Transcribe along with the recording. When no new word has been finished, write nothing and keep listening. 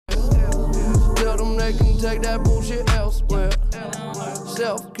they can take that bullshit elsewhere.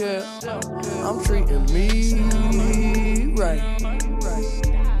 Self-care, I'm treating me right.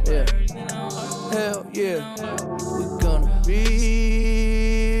 Yeah, hell yeah, we're gonna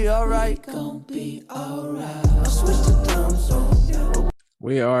be alright. Gonna be alright. I switch the time zone.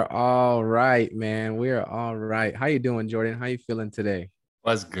 We are all right, man. We are all right. How you doing, Jordan? How you feeling today?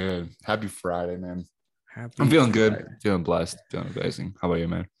 That's good. Happy Friday, man. Happy I'm feeling Friday. good. Feeling blessed. Feeling amazing. How about you,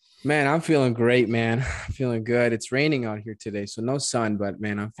 man? Man, I'm feeling great, man. I'm feeling good. It's raining out here today, so no sun, but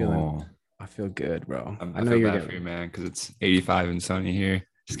man, I feel good, bro. I know feel you're bad for you, man, because it's 85 and sunny here.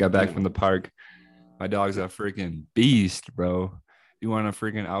 Just got back from the park. My dog's a freaking beast, bro. You want a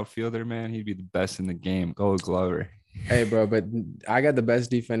freaking outfielder, man? He'd be the best in the game. Go Glover. Hey, bro, but I got the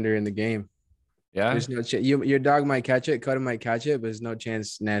best defender in the game. Yeah. There's no your dog might catch it, Cutter might catch it, but there's no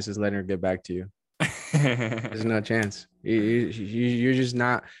chance Nas is letting her get back to you. There's no chance. You're just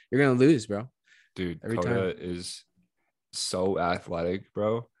not. You're gonna lose, bro. Dude, every Coda time is so athletic,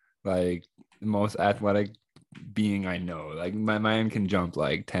 bro. Like the most athletic being I know. Like my man can jump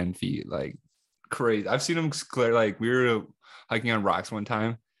like 10 feet, like crazy. I've seen him clear. Like we were hiking on rocks one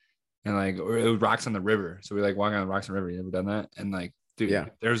time, and like it was rocks on the river. So we like walking on the rocks on the river. You ever done that? And like, dude, Yeah.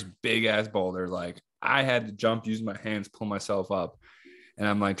 There's big ass boulder. Like I had to jump using my hands, pull myself up, and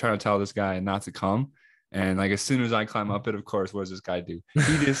I'm like trying to tell this guy not to come. And like as soon as I climb up it, of course, what does this guy do?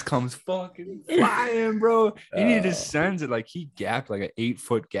 He just comes fucking flying, bro. And he just sends it like he gapped like an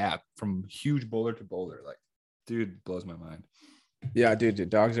 8-foot gap from huge boulder to boulder. Like, dude, blows my mind. Yeah, dude, the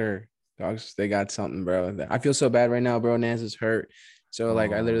dogs. They got something, bro. I feel so bad right now, bro. Nance is hurt. So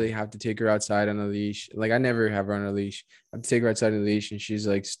like I literally have to take her outside on a leash. Like I never have her on a leash. I have to take her outside on a leash, and she's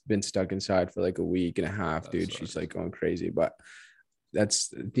like been stuck inside for like a week and a half, dude. She's like going crazy. But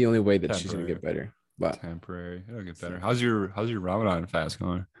that's the only way that she's gonna get better. But temporary, it'll get better. How's your Ramadan fast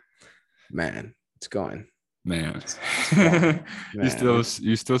going? Man, it's going. Man. Man. You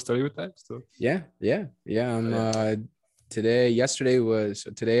still study with that? Still? Yeah. Today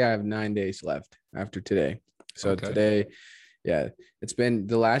I have 9 days left after today. So today, yeah, it's been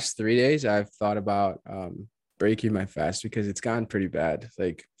the last 3 days I've thought about breaking my fast because it's gotten pretty bad.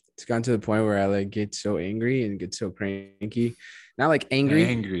 Like it's gotten to the point where I like get so angry and get so cranky. Not like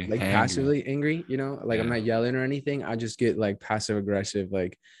angry, like passively angry, you know, like I'm not yelling or anything. I just get like passive aggressive.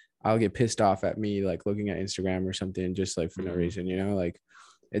 Like I'll get pissed off at me, like looking at Instagram or something, just like for no reason, you know, like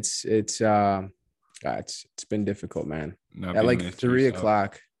it's been difficult, man. At like 3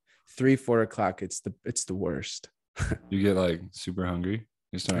 o'clock, 4 o'clock, it's the worst. You get like super hungry.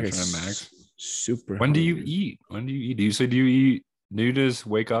 You start trying to max. Super. When do you eat? Do you just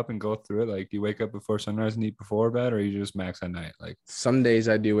wake up and go through it? Like, do you wake up before sunrise and eat before bed, or you just max at night? Like some days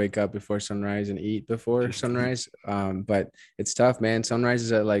I do wake up before sunrise and eat before sunrise. But it's tough, man. Sunrise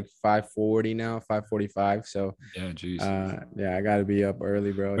is at like 5:40 now, 5:45. So yeah, geez. Yeah, I gotta be up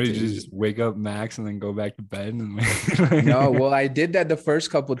early, bro. Wait, you just wake up max and then go back to bed? No, well, I did that the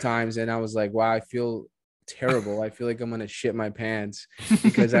first couple times, and I was like, wow, I feel terrible. I feel like I'm gonna shit my pants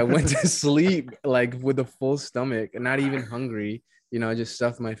because I went to sleep like with a full stomach and not even hungry. You know, just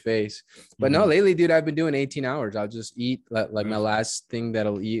stuffed my face. But no, lately, dude, I've been doing 18 hours. I'll just eat like my last thing that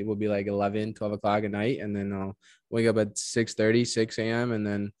I'll eat will be like 11, 12 o'clock at night. And then I'll wake up at 6:30, 6 a.m. and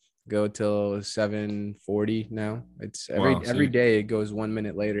then go till 7:40 now. It's every day it goes 1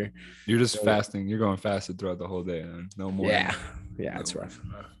 minute later. You're just fasting. You're going fasted throughout the whole day. No more. Yeah, it's rough.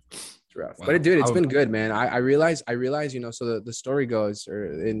 It's rough. Wow. But dude, it's been good, man. I realize, you know, so the story goes,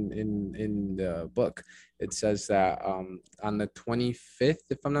 or in the book, it says that on the 25th,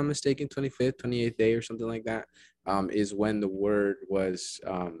 if I'm not mistaken, 25th, 28th day or something like that, is when the word was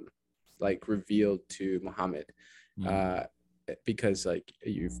like revealed to Muhammad. Because like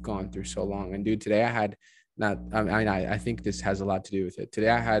you've gone through so long. And dude, today I think this has a lot to do with it. Today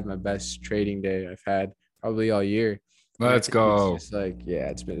I had my best trading day I've had probably all year. Let's go. It's just like,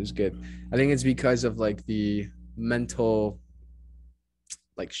 yeah, it was good. I think it's because of like the mental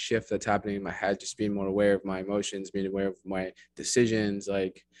like shift that's happening in my head, just being more aware of my emotions, being aware of my decisions,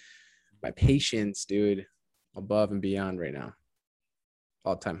 like my patience, dude, above and beyond right now.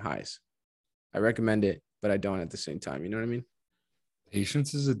 All-time highs. I recommend it, but I don't at the same time. You know what I mean?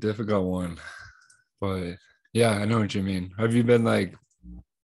 Patience is a difficult one, but yeah, I know what you mean. Have you been like,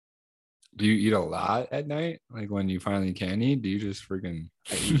 do you eat a lot at night? Like when you finally can eat, do you just freaking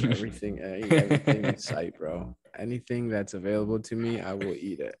I eat everything in sight, bro. Anything that's available to me, I will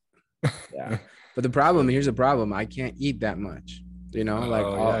eat it. Yeah. But here's the problem. I can't eat that much. You know,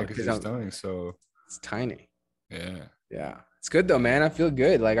 because your stomach, so it's tiny. Yeah. Yeah. It's good though, man. I feel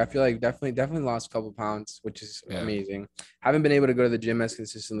good. Like I feel like definitely lost a couple pounds, which is amazing. Haven't been able to go to the gym as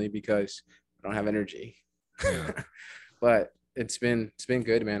consistently because I don't have energy. Yeah. But it's been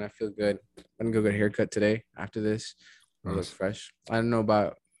good, man. I feel good. I'm gonna go get a haircut today after this. I look Nice. fresh. I don't know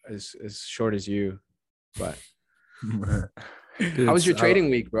about as short as you, but Dude, how was your trading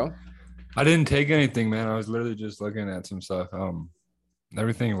week, bro? I didn't take anything, man. I was literally just looking at some stuff.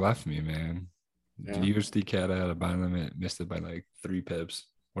 Everything left me, man. Yeah. The USD cat had a buy limit, missed it by like 3 pips.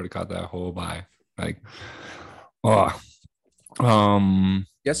 Would have caught that whole buy. Like,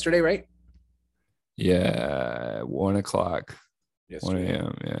 Yesterday, right? yeah, 1 o'clock. 1 Yesterday.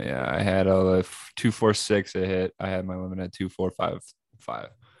 a.m. Yeah. I had a 246 a hit. I had my limit at 2455.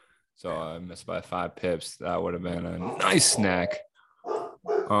 So I missed by 5 pips. That would have been a nice snack.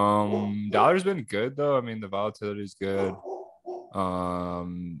 Dollar's been good though. I mean, the volatility is good.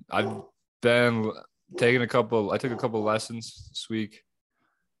 I've been taking I took a couple lessons this week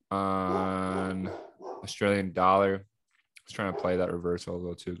on Australian dollar. I was trying to play that reversal a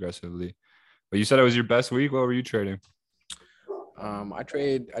little too aggressively. But you said it was your best week. What were you trading? I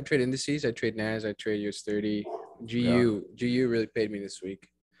trade indices. I trade NAS. I trade US30. GU really paid me this week.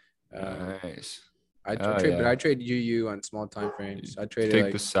 Nice. I trade GU on small time frames. I traded Take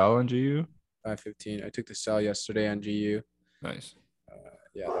like the sell on GU. 515. I took the sell yesterday on GU. Nice.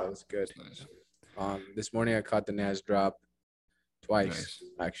 Yeah, that was good. Nice. This morning I caught the NAS drop twice,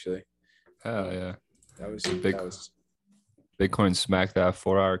 actually. Hell yeah. That was big. Bitcoin smacked that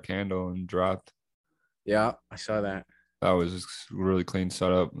 4-hour candle and dropped. Yeah, I saw that. That was really clean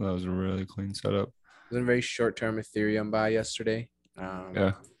setup. It was a very short-term Ethereum buy yesterday.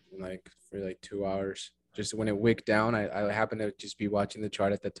 Like for like 2 hours. Just when it wicked down, I happened to just be watching the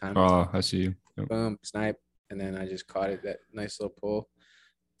chart at the time. Oh, I see you. Yep. Boom, snipe, and then I just caught it. That nice little pull.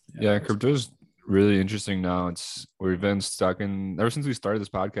 Yeah, crypto's really interesting now. We've been stuck in ever since we started this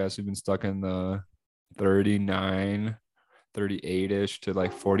podcast. We've been stuck in the 39, 38-ish to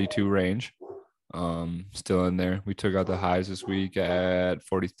like 42 range. Still in there. We took out the highs this week at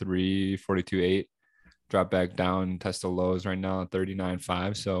 43, 42.8. Drop back down, test the lows right now at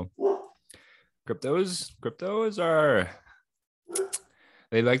 39.5. So cryptos are,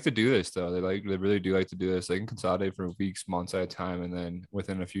 they like to do this though. They really do like to do this. They can consolidate for weeks, months at a time, and then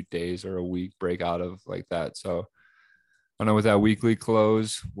within a few days or a week break out of like that. So I know with that weekly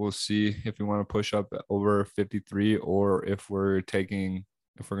close, we'll see if we want to push up over 53 or if we're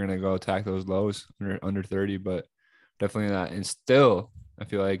gonna go attack those lows under 30, but definitely not. And still, I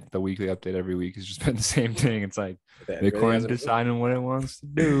feel like the weekly update every week has just been the same thing. It's like Bitcoin really deciding what it wants to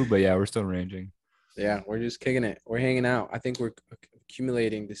do, but yeah, we're still ranging. Yeah, we're just kicking it. We're hanging out. I think we're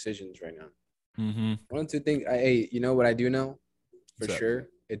accumulating decisions right now. Mm-hmm. One, two things. Hey, you know what I do know for sure?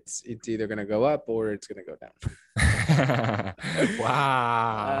 It's either gonna go up or it's gonna go down.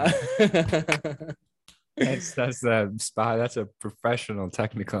 Wow. That's that spot. That's a professional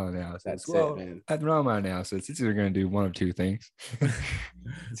technical analysis. That's it, man. That's not my analysis. It's either going to do one of two things. I'm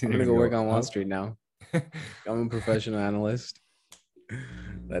going to go work on Wall Street now. I'm a professional analyst.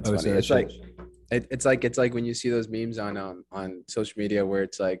 That's funny. It's like when you see those memes on social media where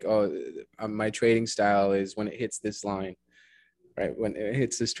it's like, oh, my trading style is when it hits this line, right? When it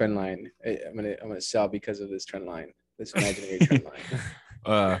hits this trend line, I'm gonna sell because of this trend line, this imaginary trend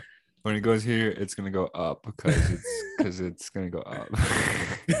line. When it goes here, it's gonna go up because it's gonna go up.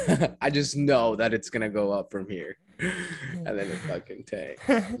 I just know that it's gonna go up from here, and then it fucking tanks.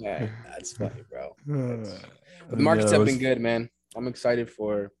 Yeah, that's funny, bro. But the markets have been good, man. I'm excited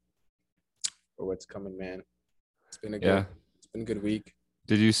for what's coming, man. It's been a good week.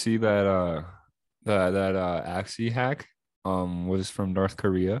 Did you see that Axie hack was from North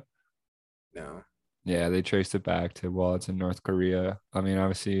Korea? No. Yeah, they traced it back to wallets in North Korea. I mean,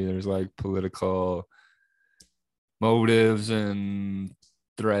 obviously, there's like political motives and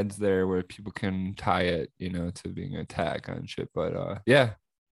threads there where people can tie it, to being an attack on shit. But yeah,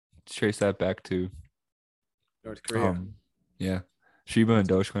 trace that back to North Korea. Yeah, Shiba and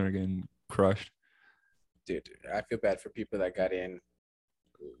Dogecoin are getting crushed. Dude, I feel bad for people that got in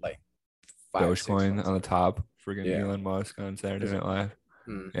like Dogecoin on the top. Friggin' Elon Musk on Saturday Night Live.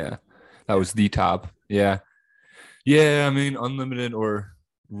 Yeah. That was the top. Yeah. Yeah. I mean, unlimited or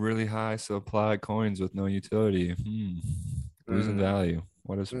really high supply coins with no utility. Losing value.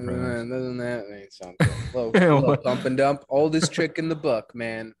 What a surprise. Doesn't that mean something? Little pump and dump. Oldest trick in the book,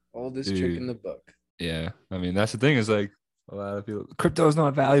 man. Oldest trick in the book. Yeah. I mean, that's the thing is like a lot of people, crypto is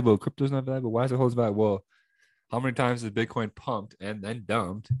not valuable. Why is it holds back? Well, how many times has Bitcoin pumped and then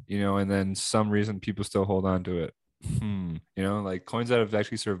dumped, and then some reason people still hold on to it? Like coins that have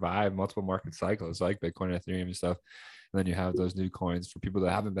actually survived multiple market cycles like Bitcoin and Ethereum and stuff, And then you have those new coins for people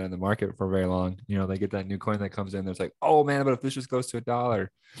that haven't been in the market for very long. You know, they get that new coin that comes in. There's like, oh man, but if this just goes to $1, I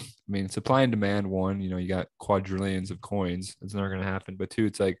mean, supply and demand, one, you know, you got quadrillions of coins. It's never going to happen. But two,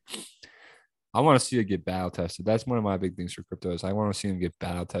 it's like, I want to see it get battle tested. That's one of my big things for cryptos. I want to see them get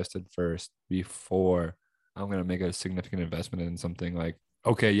battle tested first before I'm going to make a significant investment in something. Like,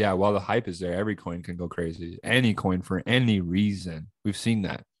 okay, yeah, while the hype is there, every coin can go crazy. Any coin for any reason. We've seen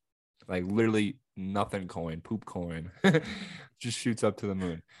that. Like literally nothing coin, poop coin, just shoots up to the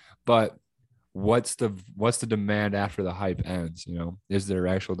moon. But what's the demand after the hype ends? You know, is there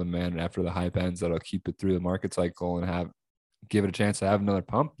actual demand after the hype ends that'll keep it through the market cycle and give it a chance to have another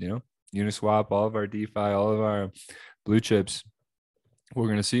pump? You know, Uniswap, all of our DeFi, all of our blue chips, we're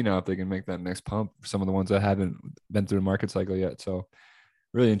going to see now if they can make that next pump for some of the ones that haven't been through the market cycle yet. So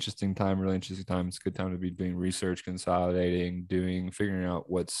really interesting time. It's a good time to be doing research, consolidating, figuring out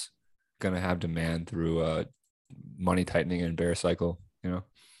what's going to have demand through money tightening and bear cycle, you know?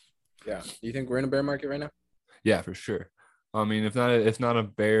 Yeah. Do you think we're in a bear market right now? Yeah, for sure. I mean, if not a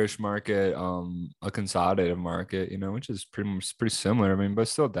bearish market, a consolidated market, you know, which is pretty similar. I mean, but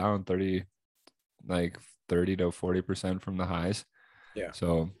still down 30 to 40% from the highs. Yeah.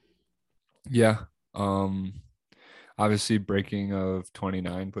 So yeah. Obviously breaking of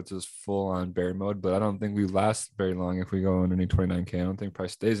 29 puts us full on bear mode, but I don't think we last very long if we go underneath 29K. I don't think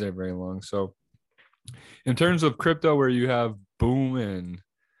price stays there very long. So in terms of crypto, where you have boom and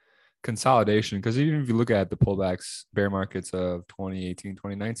consolidation, because even if you look at the pullbacks, bear markets of 2018,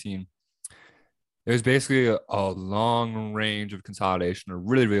 2019, it was basically a long range of consolidation, a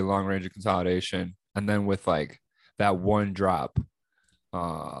really, really long range of consolidation. And then with like that one drop,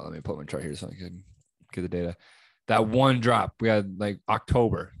 let me pull my chart here so I can get the data. That one drop, we had like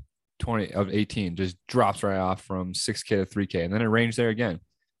October 2018, just drops right off from 6K to 3K. And then it ranged there again.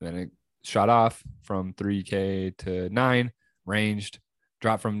 And then it shot off from 3K to 9, ranged,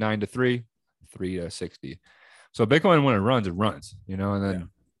 dropped from 9 to 3, 3 to 60. So Bitcoin, when it runs, you know, and then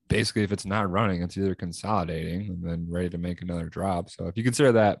basically if it's not running, it's either consolidating and then ready to make another drop. So if you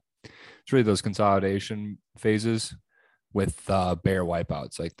consider that, it's really those consolidation phases with bear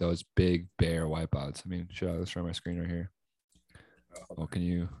wipeouts, like those big bear wipeouts. I mean, let's share my screen right here. Oh, can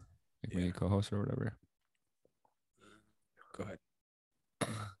you make me a co-host or whatever? Go ahead.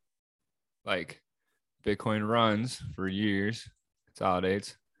 Like Bitcoin runs for years,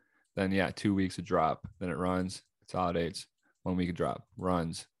 consolidates, then 2 weeks of drop, then it runs, consolidates, 1 week of drop,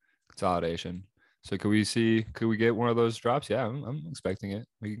 runs, consolidation. So could we get one of those drops? Yeah, I'm expecting it.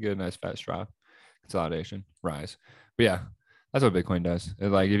 We could get a nice fast drop, consolidation, rise. But yeah, that's what Bitcoin does.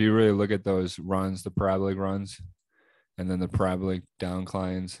 Like if you really look at those runs, the parabolic runs, and then the parabolic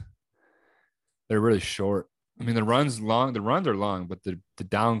downclines, they're really short. I mean, the runs are long, but the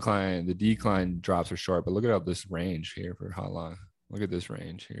decline drops are short. But look at this range here for how long. Look at this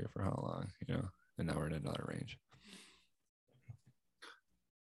range here for how long, you know, and now we're in another range.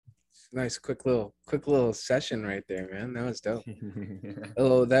 Nice, quick little session right there, man. That was dope.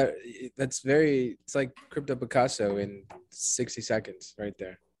 That's it's like Crypto Picasso in 60 seconds right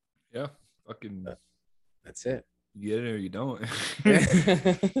there. Yeah, fucking. That's it. You get it or you don't.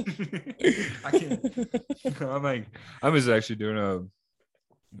 I can't. I was actually doing a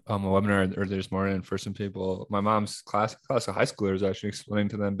webinar earlier this morning for some people. My mom's class of high schoolers, actually explaining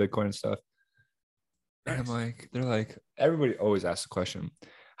to them Bitcoin and stuff. Nice. And I'm like, they're like, everybody always asks the question,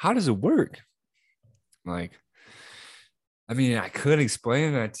 how does it work? I'm like, I mean, I could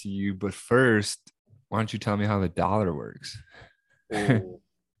explain that to you, but first, why don't you tell me how the dollar works?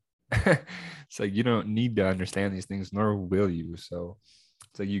 It's like, you don't need to understand these things, nor will you. So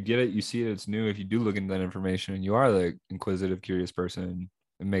it's like, you get it, you see it, it's new. If you do look into that information and you are the inquisitive, curious person,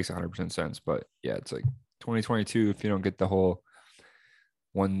 it makes 100% sense. But yeah, it's like 2022, if you don't get the whole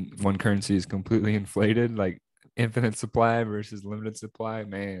one currency is completely inflated, like infinite supply versus limited supply,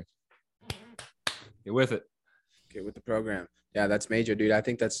 man, get with it. Get with the program. Yeah, that's major, dude. I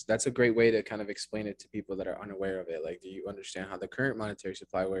think that's a great way to kind of explain it to people that are unaware of it. Like, do you understand how the current monetary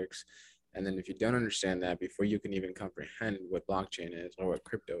supply works? And then if you don't understand that, before you can even comprehend what blockchain is or what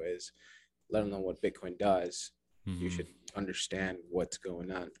crypto is, let alone what Bitcoin does, you should understand what's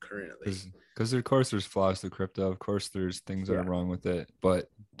going on currently. Because of course there's flaws to crypto. Of course there's things that are wrong with it. But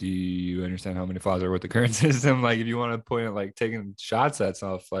do you understand how many flaws are with the current system? Like if you want to point at like taking shots at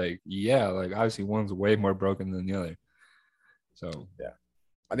stuff, like like obviously one's way more broken than the other. So yeah,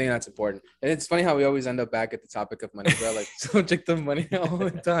 I think that's important. And it's funny how we always end up back at the topic of money, bro. Like subject of money all the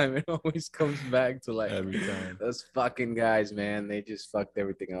time. It always comes back to like every time. Those fucking guys, man. They just fucked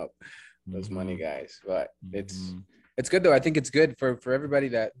everything up. Those money guys. But it's It's good though. I think it's good for everybody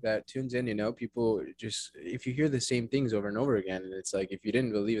that tunes in. You know, people just, if you hear the same things over and over again, and it's like, if you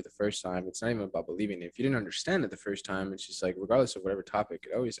didn't believe it the first time, it's not even about believing it. If you didn't understand it the first time, it's just like, regardless of whatever topic,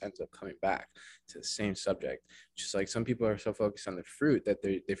 it always ends up coming back to the same subject. Just like some people are so focused on the fruit that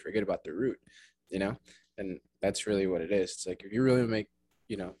they forget about the root. You know, and that's really what it is. It's like, if you really make,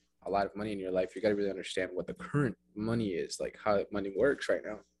 you know, a lot of money in your life, you got to really understand what the current money is, like how money works right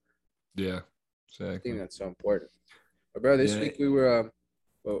now. Yeah, I exactly. think that's so important. But bro, this Yeah, week we were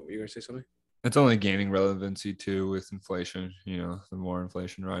well, you gonna say something? it's only gaining relevancy too with inflation. You know, the more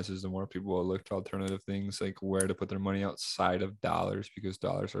inflation rises, the more people will look to alternative things like where to put their money outside of dollars, because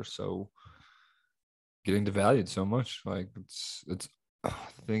dollars are so getting devalued so much. Like it's the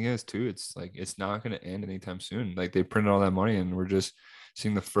thing is too, it's like it's not going to end anytime soon. Like they printed all that money and we're just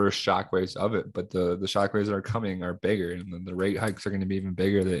seeing the first shockwaves of it, but the shockwaves that are coming are bigger, and then the rate hikes are going to be even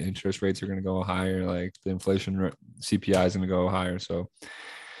bigger. The interest rates are going to go higher. Like the inflation CPI is going to go higher. So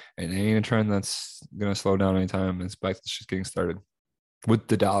it ain't a trend that's going to slow down anytime. It's just getting started with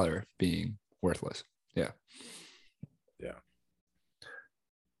the dollar being worthless. Yeah. Yeah.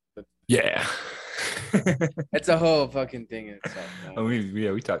 Yeah. It's a whole fucking thing in itself, man.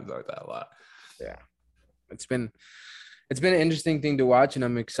 we talked about that a lot. Yeah. It's been an interesting thing to watch, and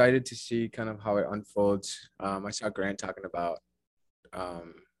I'm excited to see kind of how it unfolds. I saw Grant talking about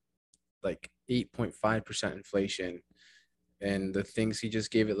like 8.5% inflation, and the things he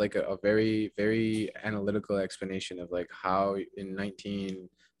just gave it like a very, very analytical explanation of like how in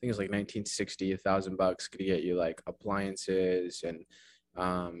 1960, $1,000 could get you like appliances and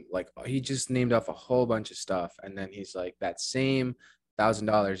like he just named off a whole bunch of stuff, and then he's like, that same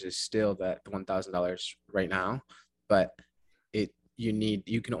 $1,000 is still that $1,000 right now, but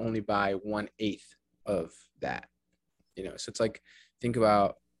you can only buy 1/8 of that, you know. So it's like, think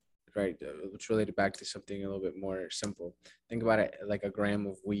about, right, it's related back to something a little bit more simple. Think about it like a gram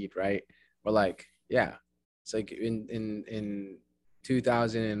of weed, right? Or like, yeah, it's like in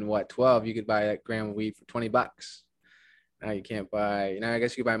 2012 you could buy a gram of weed for $20. Now you can't buy, you know, I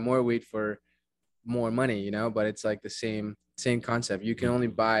guess you could buy more weed for more money, you know, but it's like the same concept. You can only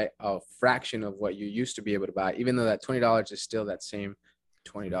buy a fraction of what you used to be able to buy, even though that $20 is still that same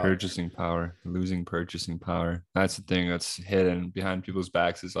 $20. Purchasing power, losing purchasing power. That's the thing that's hidden behind people's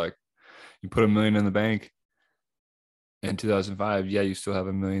backs. Is like, you put $1 million in the bank in 2005. Yeah, you still have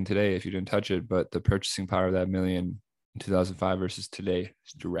 $1 million today if you didn't touch it, but the purchasing power of that $1 million in 2005 versus today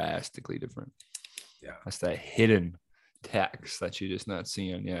is drastically different. Yeah, that's that hidden tax that you're just not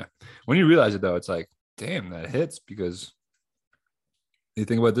seeing. Yeah, when you realize it though, it's like, damn, that hits, because you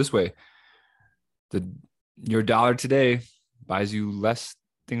think about it this way: your dollar today buys you less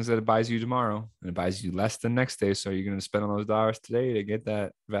things that it buys you tomorrow, and it buys you less the next day. So you're going to spend on those dollars today to get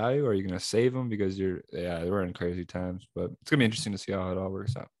that value, or are you going to save them because we're in crazy times. But it's going to be interesting to see how it all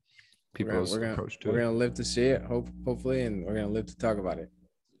works out. People's approach to it. We're going to live to see it, hopefully, and we're going to live to talk about it.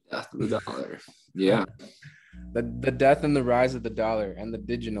 Death of the dollar. Yeah. The death and the rise of the dollar and the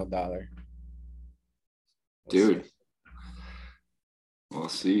digital dollar. Dude. We'll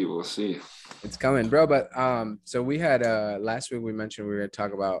see. It's coming, bro. But so we had last week we mentioned we were going to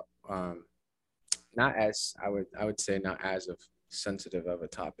talk about not as I would say not as of sensitive of a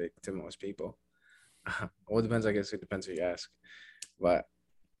topic to most people. Well, it depends. I guess it depends who you ask. But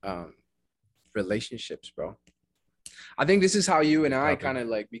relationships, bro. I think this is how you and I kind of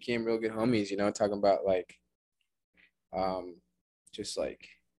like became real good homies, you know, talking about like just like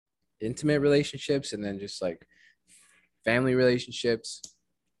intimate relationships, and then just like family relationships,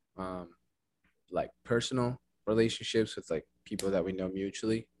 like personal relationships with like people that we know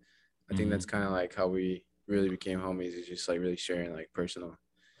mutually. I think that's kind of like how we really became homies, is just like really sharing like personal.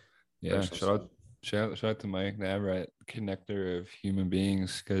 Yeah. Shout out to Mike Navrat, connector of human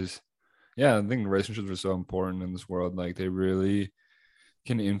beings. Cause yeah, I think relationships are so important in this world. Like they really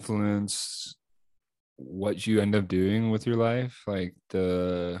can influence what you end up doing with your life. Like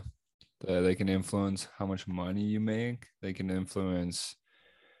they can influence how much money you make. They can influence,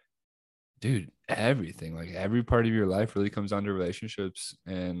 dude, everything. Like every part of your life really comes down to relationships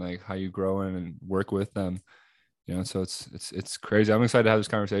and like how you grow in and work with them. You know, so it's crazy. I'm excited to have this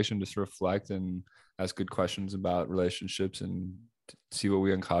conversation, just to reflect and ask good questions about relationships and see what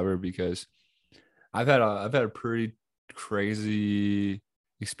we uncover, because I've had a pretty crazy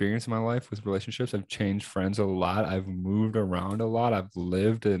experience in my life with relationships. I've changed friends a lot. I've moved around a lot. I've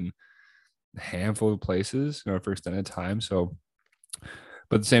lived in a handful of places, you know, for extended time. So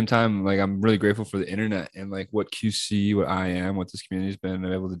But at the same time, like I'm really grateful for the internet and like what QC, what I am, what this community's been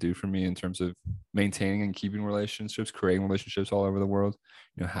able to do for me in terms of maintaining and keeping relationships, creating relationships all over the world,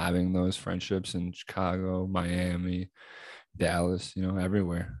 having those friendships in Chicago, Miami, Dallas,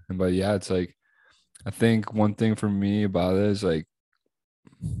 everywhere. And but yeah, it's like I think one thing for me about it is like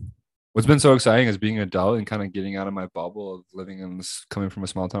what's been so exciting is being an adult and kind of getting out of my bubble of living in this, coming from a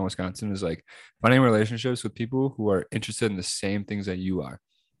small town, Wisconsin, is like finding relationships with people who are interested in the same things that you are.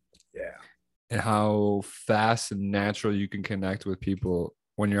 Yeah. And how fast and natural you can connect with people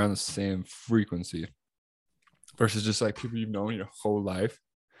when you're on the same frequency versus just like people you've known your whole life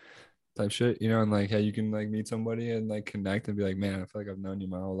type shit, and like, hey, you can like meet somebody and like connect and be like, man, I feel like I've known you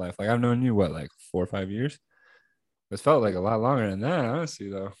my whole life. Like I've known you what, like 4 or 5 years? It felt like a lot longer than that, honestly,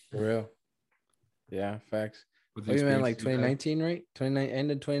 though. For real. Yeah, facts. What do you mean, like 2019, right? 29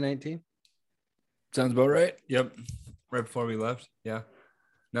 end of 2019? Sounds about right. Yep. Right before we left. Yeah.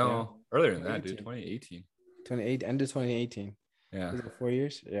 No, earlier than that, dude. 2018. 28 end of 2018. Yeah. Was it 4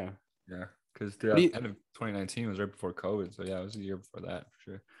 years? Yeah. Yeah. Because the end of 2019 was right before COVID. So yeah, it was a year before that for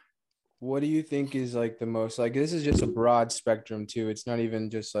sure. What do you think is like the most, like, this is just a broad spectrum too. It's not even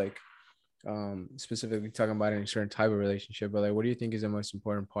just like specifically talking about any certain type of relationship, but like what do you think is the most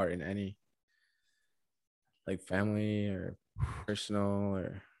important part in any like family or personal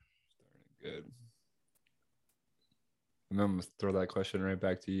or good? I'm gonna throw that question right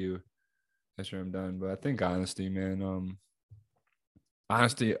back to you after I'm done, but I think honesty, man.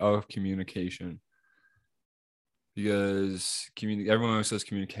 Honesty of communication, because everyone always says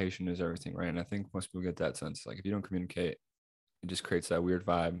communication is everything, right? And I think most people get that sense, like if you don't communicate, it just creates that weird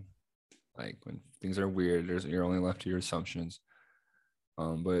vibe. Like when things are weird, you're only left to your assumptions.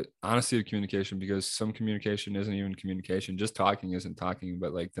 But honesty of communication, because some communication isn't even communication. Just talking isn't talking.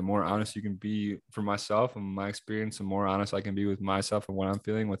 But like the more honest you can be for myself and my experience, the more honest I can be with myself and what I'm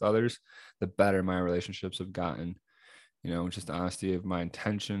feeling with others, the better my relationships have gotten. Just the honesty of my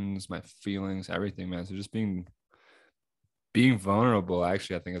intentions, my feelings, everything, man. So just being vulnerable,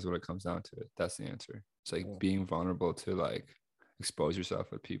 actually, I think is what it comes down to. That's the answer. It's like being vulnerable to like expose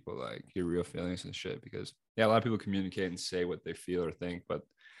yourself with people, like your real feelings and shit, because a lot of people communicate and say what they feel or think, but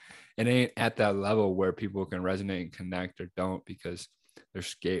it ain't at that level where people can resonate and connect or don't, because they're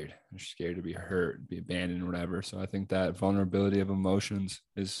scared to be hurt, be abandoned, or whatever. So I think that vulnerability of emotions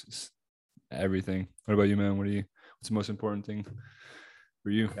is everything. What about you, man? What's the most important thing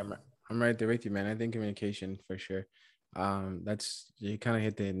for you? I'm right there with you, man. I think communication for sure. That's, you kind of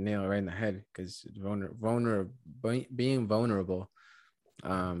hit the nail right in the head, because being vulnerable,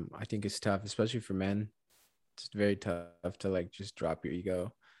 I think it's tough, especially for men. It's very tough to like just drop your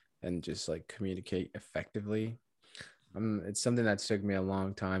ego and just like communicate effectively. It's something that took me a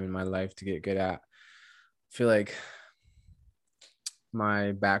long time in my life to get good at. I feel like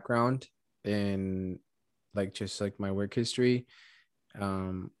my background in like just like my work history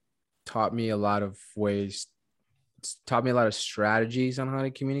taught me a lot of ways. It's taught me a lot of strategies on how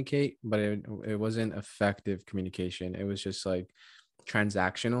to communicate, but it wasn't effective communication. It was just like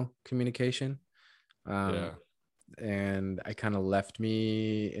transactional communication. And I kind of left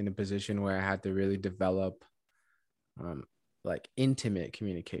me in a position where I had to really develop like intimate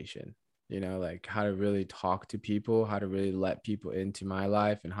communication, like how to really talk to people, how to really let people into my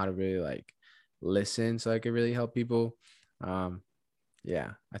life, and how to really like listen so I could really help people.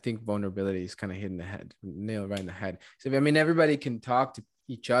 Yeah, I think vulnerability is kind of hitting the nail right in the head. So, I mean, everybody can talk to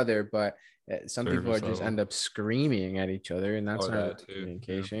each other, but some people just end up screaming at each other, and that's not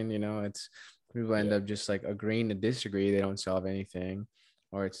communication. Yeah. It's people end up just like agreeing to disagree. They don't solve anything,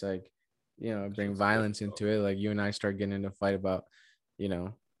 or it's like, bring violence into it. Like you and I start getting into a fight about,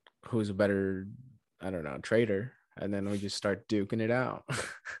 who's a better, I don't know, trader, and then we just start duking it out.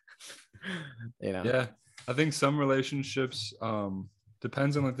 Yeah, I think some relationships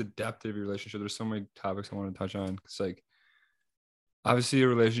depends on like the depth of your relationship. There's so many topics I want to touch on. It's like obviously a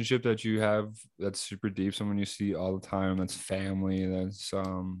relationship that you have that's super deep, someone you see all the time, that's family, that's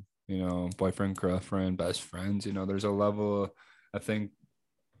boyfriend, girlfriend, best friends. There's a level, I think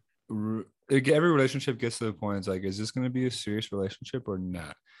every relationship gets to the point, it's like, is this going to be a serious relationship or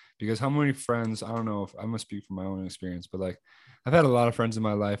not? Because how many friends, I don't know if I'm gonna speak from my own experience, but like I've had a lot of friends in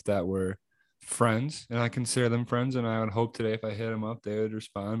my life that were friends, and I consider them friends, and I would hope today if I hit them up they would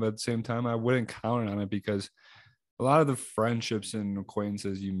respond, but at the same time I wouldn't count on it, because a lot of the friendships and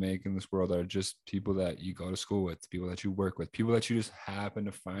acquaintances you make in this world are just people that you go to school with, people that you work with, people that you just happen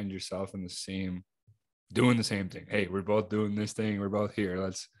to find yourself in doing the same thing. Hey, we're both doing this thing, we're both here,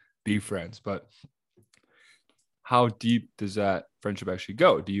 let's be friends. But how deep does that friendship actually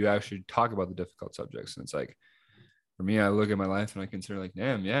go? Do you actually talk about the difficult subjects? And it's like for me, I look at my life and I consider like,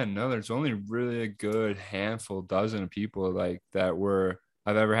 damn, yeah, no, there's only really a good handful, dozen of people like that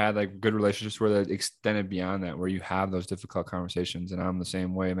I've ever had like good relationships where that extended beyond that, where you have those difficult conversations. And I'm the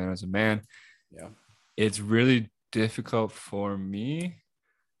same way, man. As a man, Yeah. It's really difficult for me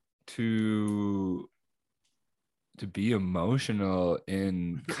to be emotional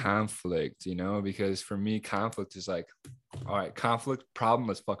in conflict, because for me, conflict is like, all right, conflict problem,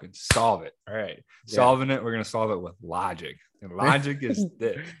 let's fucking solve it. All right. Yeah. Solving it, we're going to solve it with logic. And logic is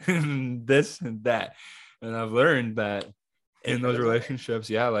this and this and that. And I've learned that in those relationships,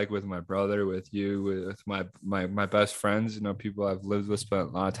 yeah, like with my brother, with you, with my best friends, people I've lived with, spent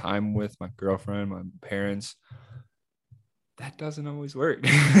a lot of time with, my girlfriend, my parents, that doesn't always work.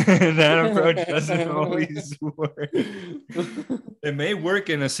 That approach doesn't always work. It may work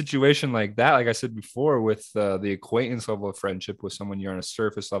in a situation like that, like I said before, with the acquaintance level of friendship with someone you're on a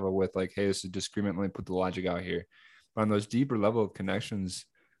surface level with, like, hey, this is disagreement, let me put the logic out here. But on those deeper level of connections,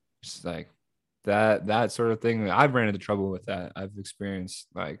 it's like that sort of thing, I've ran into trouble with that. I've experienced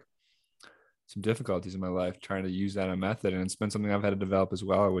like some difficulties in my life trying to use that as a method, and it's been something I've had to develop as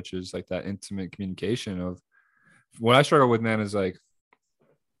well, which is like that intimate communication. Of what I struggle with, man, is like,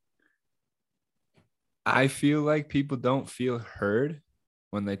 I feel like people don't feel heard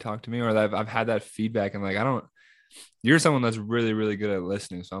when they talk to me, or that I've had that feedback, and like, you're someone that's really, really good at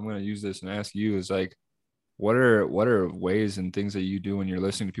listening. So I'm going to use this and ask you, is like, what are ways and things that you do when you're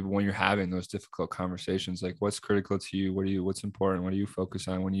listening to people, when you're having those difficult conversations? Like, what's critical to you? What's important? What do you focus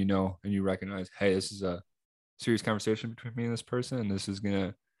on when and you recognize, hey, this is a serious conversation between me and this person, and this is going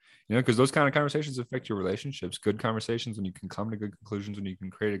to, because those kind of conversations affect your relationships. Good conversations, when you can come to good conclusions, when you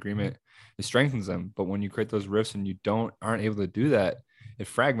can create agreement, it strengthens them. But when you create those rifts and you aren't able to do that, it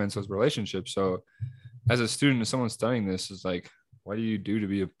fragments those relationships. So as a student, if someone's studying this, is like, what do you do to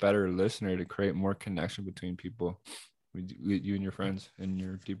be a better listener, to create more connection between people, with you and your friends and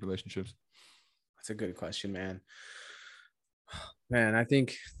your deep relationships? That's a good question, man. Man, I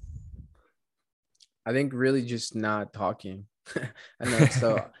think really just not talking. I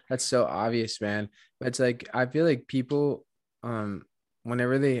know that's so obvious, man. But it's like, I feel like people,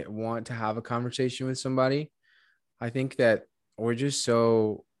 whenever they want to have a conversation with somebody, I think that we're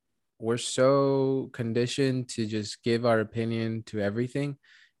so conditioned to just give our opinion to everything.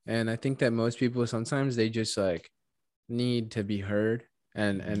 And I think that most people, sometimes they just like need to be heard,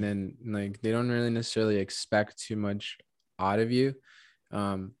 and then like they don't really necessarily expect too much out of you.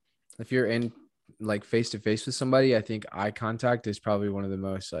 If you're in like face to face with somebody, I think eye contact is probably one of the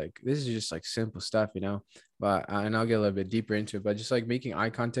most, like, this is just like simple stuff, but and I'll get a little bit deeper into it, but just like making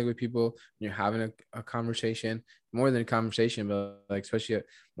eye contact with people when you're having a conversation, more than a conversation, but like especially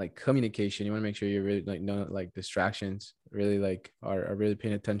like communication, you want to make sure you're really like, no, like distractions really like are really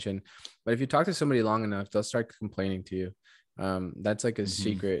paying attention. But if you talk to somebody long enough, they'll start complaining to you. That's like a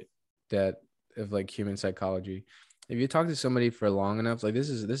secret of like human psychology. If you talk to somebody for long enough, like this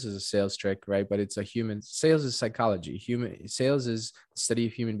is a sales trick, right? But it's sales is psychology. Sales is the study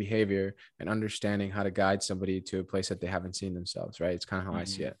of human behavior and understanding how to guide somebody to a place that they haven't seen themselves, right? It's kind of how I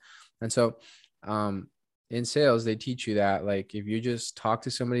see it. And so in sales, they teach you that, like, if you just talk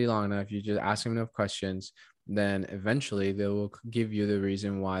to somebody long enough, you just ask them enough questions, then eventually they will give you the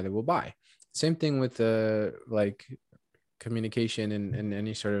reason why they will buy. Same thing with like communication in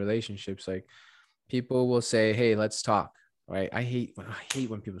any sort of relationships. Like, people will say, hey, let's talk, right? I hate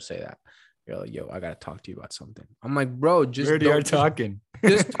when people say that. You're like, yo, I got to talk to you about something. I'm like, bro, just talking.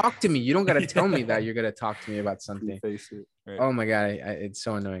 Just talk to me. You don't got to tell me that you're going to talk to me about something. Face it, right? Oh my God. It's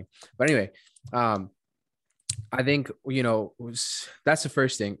so annoying. But anyway, I think, that's the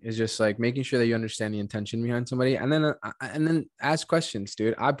first thing, is just like making sure that you understand the intention behind somebody, and then ask questions,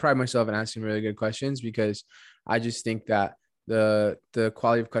 dude. I pride myself in asking really good questions, because I just think that the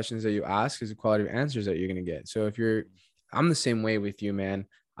quality of questions that you ask is the quality of answers that you're going to get. So I'm the same way with you, man.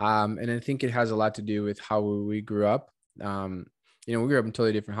 And I think it has a lot to do with how we grew up. We grew up in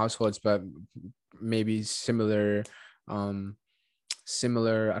totally different households, but maybe similar, I don't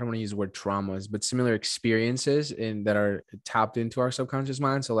want to use the word traumas, but similar experiences that are tapped into our subconscious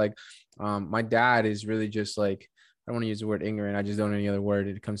mind. So like, my dad is really just like, I don't want to use the word ignorant. I just don't know any other word.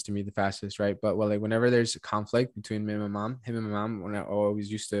 It comes to me the fastest, right? But like, whenever there's a conflict between him and my mom, when I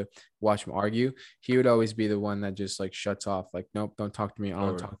always used to watch him argue, he would always be the one that just like shuts off. Like, nope, don't talk to me. I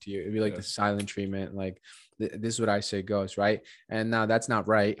don't talk to you. It'd be like the silent treatment. Like, this is what I say goes, right? And now that's not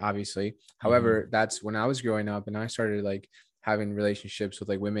right, obviously. However, that's when I was growing up and I started like having relationships with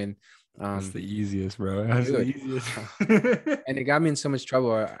like women. That's the easiest, bro. That's the easiest. And it got me in so much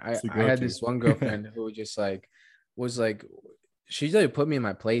trouble. I had this one girlfriend who just like was like, she's like put me in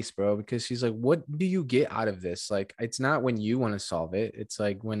my place, bro, because she's like, what do you get out of this? Like, it's not when you want to solve it. It's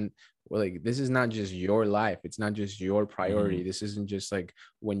like when, well, like, this is not just your life. It's not just your priority. This isn't just like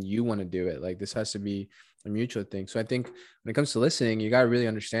when you want to do it. Like, this has to be a mutual thing. So I think when it comes to listening, you got to really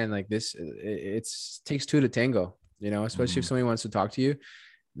understand like this, it's takes two to tango, you know, especially if somebody wants to talk to you,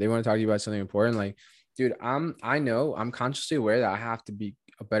 they want to talk to you about something important. Like, dude, I know I'm consciously aware that I have to be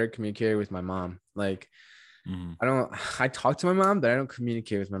a better communicator with my mom. Like, I talk to my mom, but I don't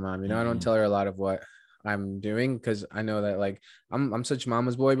communicate with my mom. You know, I don't tell her a lot of what I'm doing because I know that like I'm such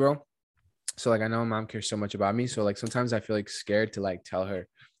mama's boy, bro. So like I know my mom cares so much about me. So like sometimes I feel like scared to like tell her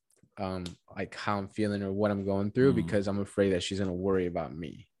like how I'm feeling or what I'm going through because I'm afraid that she's gonna worry about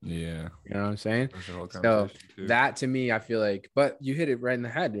me. Yeah. You know what I'm saying? So that to me, I feel like, but you hit it right in the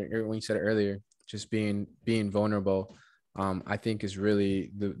head when you said it earlier, just being vulnerable, I think is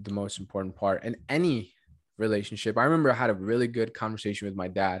really the most important part in any relationship. I remember I had a really good conversation with my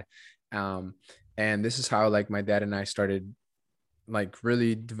dad. And this is how like my dad and I started like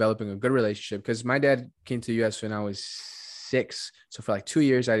really developing a good relationship because my dad came to the US when I was 6. So for like 2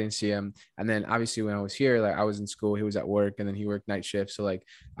 years, I didn't see him. And then obviously when I was here, like I was in school, he was at work and then he worked night shift. So like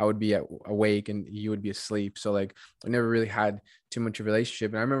I would be awake and he would be asleep. So like I never really had too much of a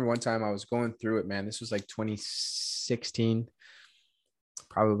relationship. And I remember one time I was going through it, man. This was like 2016,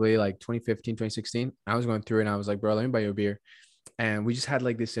 probably like 2015, 2016. I was going through it and I was like, bro, let me buy you a beer. And we just had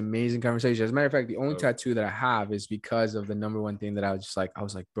like this amazing conversation. As a matter of fact, the only tattoo that I have is because of the number one thing that I was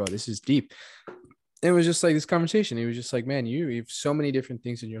like, bro, this is deep. It was just like this conversation. He was just like, man, you have so many different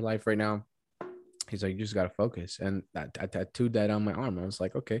things in your life right now. He's like, you just got to focus. And I tattooed that on my arm. I was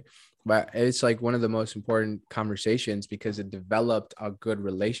like, okay. But it's like one of the most important conversations because it developed a good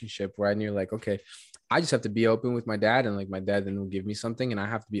relationship where I knew like, okay, I just have to be open with my dad and like my dad then will give me something and I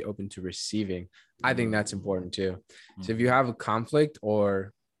have to be open to receiving. I think that's important too. So if you have a conflict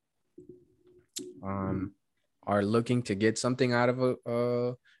or are looking to get something out of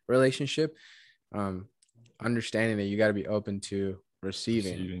a relationship, understanding that you got to be open to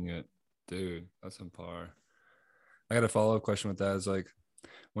receiving it. Dude, that's on par. I got a follow-up question with that. Is like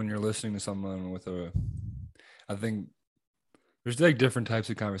when you're listening to someone with I think there's like different types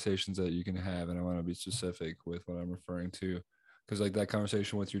of conversations that you can have, and I want to be specific with what I'm referring to, because like that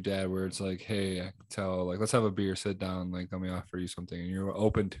conversation with your dad where it's like, hey, I can tell, like, let's have a beer, sit down, like let me offer you something, and you're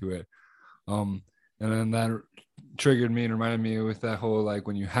open to it. And then that triggered me and reminded me with that whole like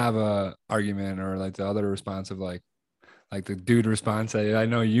when you have a argument or like the other response of like the dude response, I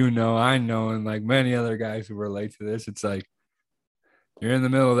know, I know, and like many other guys who relate to this, it's like you're in the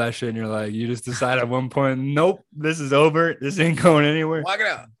middle of that shit and you're like, you just decide at one point, nope, this is over. This ain't going anywhere. Walk it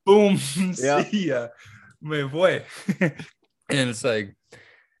out. Boom. See ya. My boy. And it's like,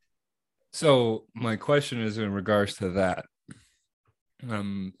 so my question is in regards to that.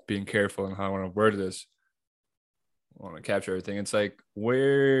 I'm being careful in how I want to word this. I want to capture everything. It's like,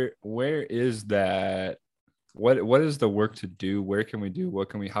 where is that? What is the work to do? Where can we do?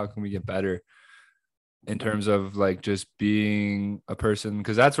 How can we get better in terms of like just being a person?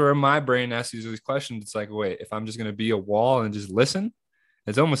 Because that's where my brain asks these questions. It's like, wait, if I'm just going to be a wall and just listen,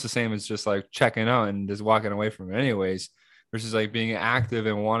 it's almost the same as just like checking out and just walking away from it anyways, versus like being active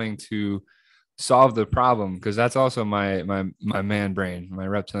and wanting to solve the problem. Because that's also my man brain, my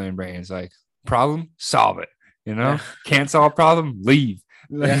reptilian brain is like, problem, solve it. You know, can't solve problem, leave.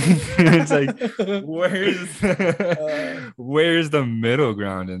 It's like, where's the middle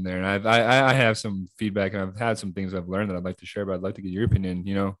ground in there? And I have some feedback and I've had some things I've learned that I'd like to share, but I'd like to get your opinion,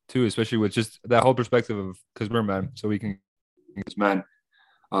 you know, too, especially with just that whole perspective of, because we're men, so we can, as men,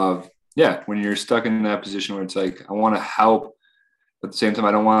 when you're stuck in that position where it's like, I want to help, but at the same time,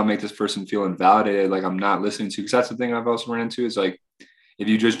 I don't want to make this person feel invalidated, like I'm not listening to, because that's the thing I've also run into is like, if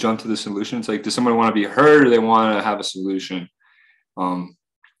you just jump to the solution, it's like, does someone want to be heard or they want to have a solution?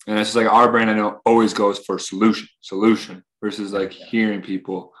 And it's just like our brain, I know, always goes for solution versus like hearing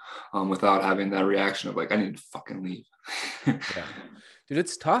people without having that reaction of like, I need to fucking leave. Dude,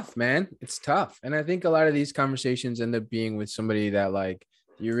 it's tough, man. It's tough. And I think a lot of these conversations end up being with somebody that like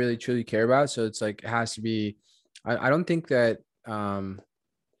you really truly care about. So it's like, it has to be, I don't think that,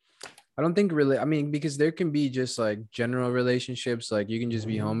 I don't think really, I mean, because there can be just like general relationships, like you can just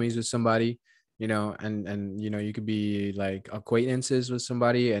be homies with somebody, you know, and you know, you could be like acquaintances with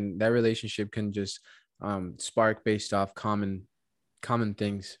somebody and that relationship can just spark based off common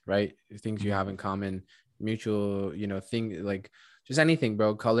things, right? Things you have in common, mutual, you know, thing, like just anything,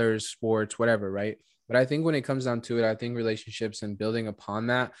 bro, colors, sports, whatever, right? But I think when it comes down to it, I think relationships and building upon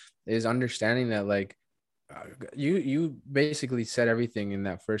that is understanding that like you basically said everything in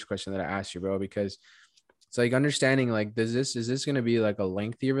that first question that I asked you, bro, because It's like understanding like, is this going to be like a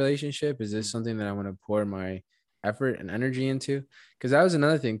lengthy relationship? Is this something that I want to pour my effort and energy into? Because that was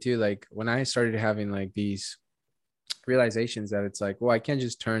another thing too. Like when I started having like these realizations that it's like, well, I can't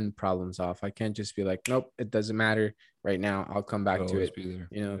just turn problems off. I can't just be like, nope, it doesn't matter right now. I'll come back to it. Be there.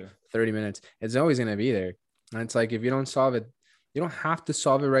 You know, 30 minutes. It's always going to be there. And it's like, if you don't solve it, you don't have to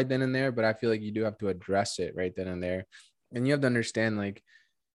solve it right then and there, but I feel like you do have to address it right then and there. And you have to understand, like,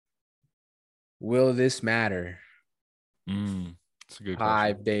 will this matter That's a good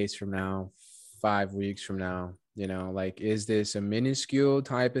 5 days from now, 5 weeks from now? You know, like, is this a minuscule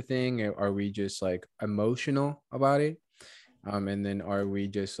type of thing? Or are we just like emotional about it? And then are we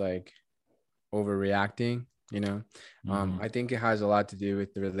just like overreacting? You know, I think it has a lot to do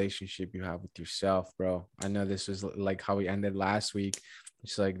with the relationship you have with yourself, bro. I know this was like how we ended last week.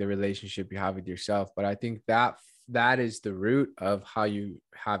 It's like the relationship you have with yourself. But I think that is the root of how you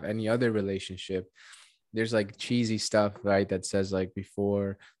have any other relationship. There's like cheesy stuff, right, that says like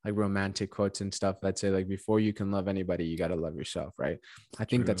before, like romantic quotes and stuff that say like before you can love anybody, you got to love yourself, right? I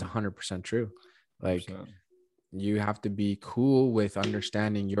think that's 100% true. Like 100%. You have to be cool with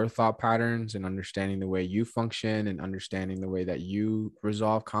understanding your thought patterns and understanding the way you function and understanding the way that you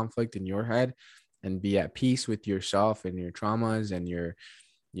resolve conflict in your head, and be at peace with yourself and your traumas and your,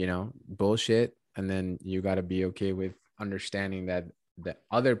 you know, bullshit. And then you got to be okay with understanding that the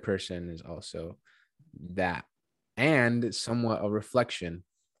other person is also that, and somewhat a reflection,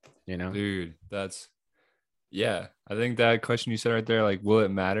 you know? Dude, I think that question you said right there, like, will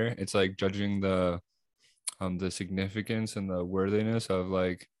it matter? It's like judging the significance and the worthiness of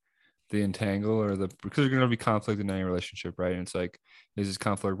like the entangle or because there's going to be conflict in any relationship, right? And it's like, is this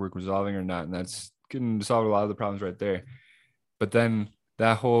conflict worth resolving or not? And that's going to solve a lot of the problems right there. But then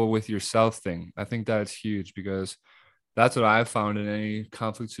that whole with yourself thing, I think that's huge, because that's what I've found in any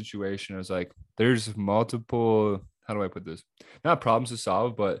conflict situation is like, there's multiple, how do I put this? Not problems to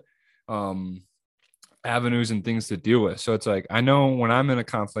solve, but avenues and things to deal with. So it's like, I know when I'm in a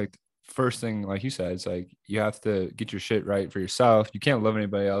conflict, first thing, like you said, it's like you have to get your shit right for yourself. You can't love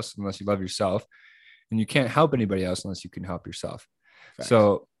anybody else unless you love yourself, and you can't help anybody else unless you can help yourself. Facts.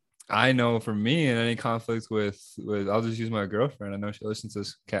 So I know for me, in any conflict with I'll just use my girlfriend. I know she listens to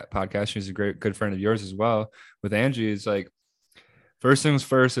this podcast. She's a good friend of yours as well. With Angie, it's like, first things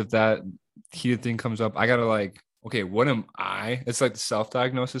first, if that heated thing comes up, I gotta like, okay, what am I? It's like the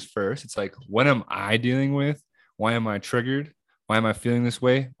self-diagnosis first. It's like, what am I dealing with? Why am I triggered? Why am I feeling this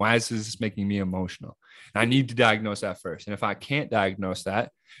way? Why is this making me emotional? And I need to diagnose that first. And if I can't diagnose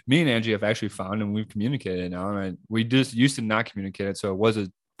that, me and Angie have actually found, and we've communicated now, and we just used to not communicate it. So it was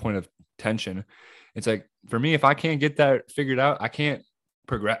a point of tension. It's like, for me, if I can't get that figured out, I can't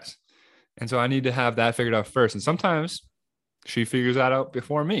progress. And so I need to have that figured out first. And sometimes she figures that out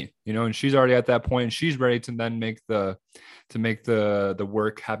before me, you know, and she's already at that point, and she's ready to then make the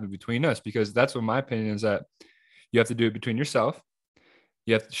work happen between us, because that's what my opinion is, that you have to do it between yourself.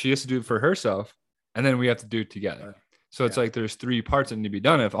 She has to do it for herself, and then we have to do it together. So it's like there's 3 parts that need to be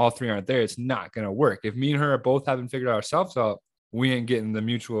done. If all 3 aren't there, it's not going to work. If me and her both haven't figured ourselves out, we ain't getting the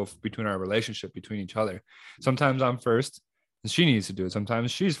mutual between our relationship between each other. Sometimes I'm first and she needs to do it. Sometimes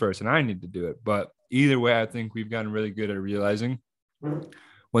she's first and I need to do it. But either way, I think we've gotten really good at realizing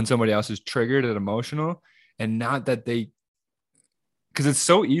when somebody else is triggered and emotional, and not that because it's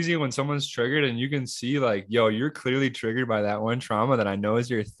so easy when someone's triggered and you can see like, yo, you're clearly triggered by that one trauma that I know is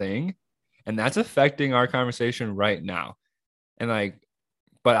your thing. And that's affecting our conversation right now. And like,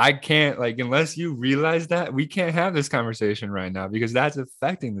 but I can't, like, unless you realize that, we can't have this conversation right now, because that's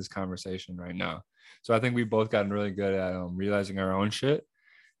affecting this conversation right now. So I think we both gotten really good at realizing our own shit,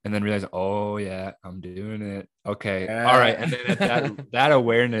 and then realize, oh yeah, I'm doing it. Okay. All right. And then at that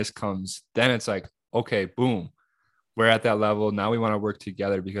awareness comes, then it's like, okay, boom, we're at that level. Now we want to work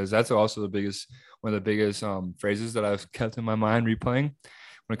together, because that's also one of the biggest phrases that I've kept in my mind replaying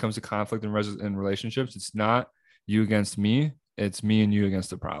when it comes to conflict and relationships. It's not you against me. It's me and you against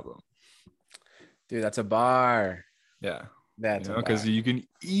the problem. Dude, that's a bar. Yeah. That's because you can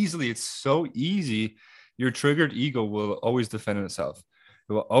easily, it's so easy. Your triggered ego will always defend itself.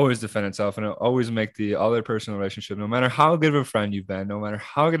 It will always defend itself, and it'll always make the other person in the relationship, no matter how good of a friend you've been, no matter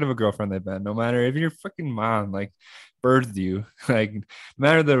how good of a girlfriend they've been, no matter if your freaking mom like birthed you, like no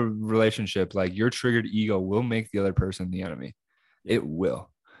matter the relationship, like your triggered ego will make the other person the enemy. It will.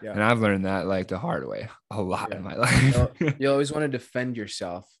 Yeah. And I've learned that like the hard way a lot in my life. You always want to defend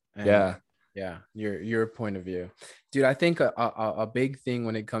yourself. And your point of view, dude. I think a big thing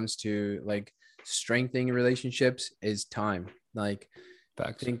when it comes to like strengthening relationships is time. Like,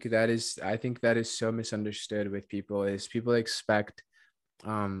 I think that is so misunderstood with people. Is people expect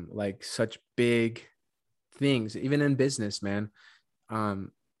like such big things, even in business, man.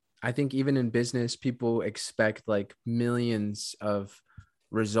 I think even in business, people expect like millions of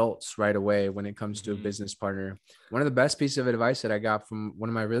results right away when it comes to a business partner. One of the best pieces of advice that I got from one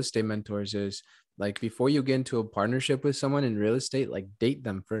of my real estate mentors is like, before you get into a partnership with someone in real estate, like date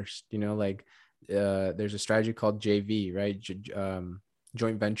them first, you know, like there's a strategy called JV, right?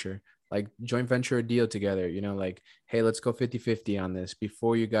 Joint venture, like joint venture a deal together, you know, like, hey, let's go 50-50 on this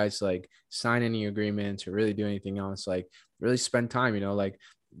before you guys like sign any agreements or really do anything else. Like really spend time, you know, like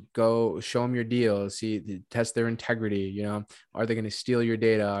go show them your deal, see, test their integrity, you know, are they going to steal your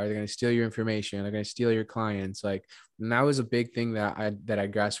data? Are they going to steal your information? Are they going to steal your clients? Like, and that was a big thing that I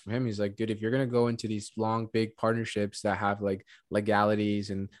grasped from him. He's like, dude, if you're going to go into these long, big partnerships that have like legalities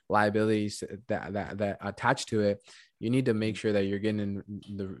and liabilities that attach to it, you need to make sure that you're getting in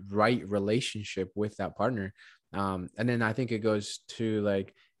the right relationship with that partner. And then I think it goes to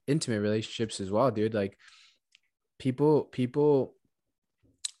like intimate relationships as well, dude. Like people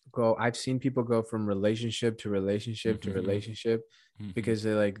go, I've seen people go from relationship to relationship to relationship because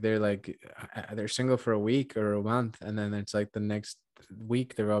they're single for a week or a month, and then it's like the next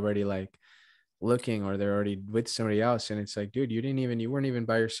week they're already like looking, or they're already with somebody else, and it's like, dude, you weren't even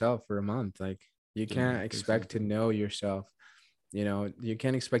by yourself for a month. Like you can't expect to know yourself, you know, you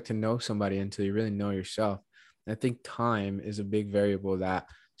can't expect to know somebody until you really know yourself. I think time is a big variable that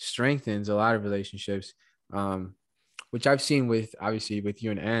strengthens a lot of relationships, which I've seen with, obviously, with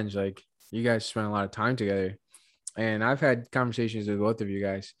you and Ange. Like you guys spend a lot of time together, and I've had conversations with both of you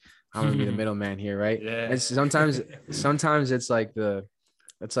guys. I'm gonna be the middleman here, right? Yeah. And sometimes it's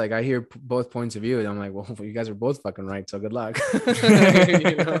like I hear both points of view, and I'm like, well, you guys are both fucking right, so good luck.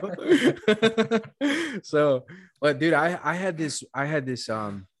 You know? So, but dude, I had this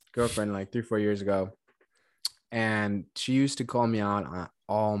girlfriend like 3-4 years ago, and she used to call me out on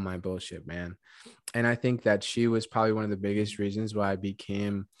all my bullshit, man. And I think that she was probably one of the biggest reasons why I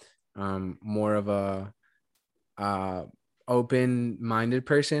became more of a open-minded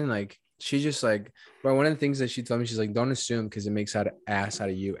person. Like she just like, but one of the things that she told me, she's like, don't assume, because it makes an ass out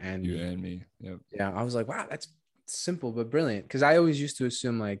of you and me. Yep. Yeah. I was like, wow, that's simple but brilliant. Because I always used to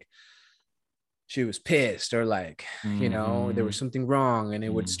assume like she was pissed, or like, you know, there was something wrong, and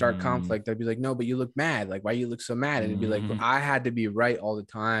it would start conflict. I'd be like, no, but you look mad. Like, why you look so mad? And it'd be like, I had to be right all the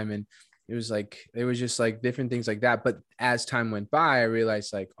time. And it was just like different things like that. But as time went by, I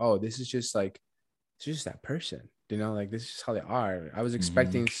realized like, oh, this is just that person, you know, like this is just how they are. I was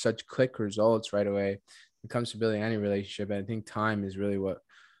expecting such quick results right away when it comes to building any relationship. And I think time is really what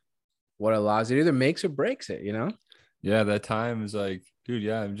allows it, either makes or breaks it, you know? Yeah, that time is like, dude,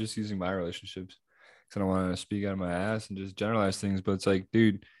 yeah, I'm just using my relationships because I don't want to speak out of my ass and just generalize things. But it's like,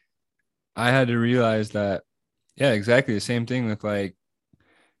 dude, I had to realize that, yeah, exactly the same thing with like,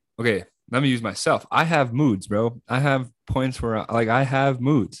 okay, let me use myself. I have moods, bro. I have points where like I have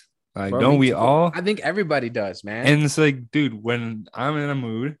moods. Like, bro, don't we all? I think everybody does, man. And it's like, dude, when I'm in a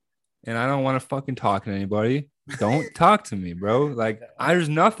mood and I don't want to fucking talk to anybody, don't talk to me, bro. Like, there's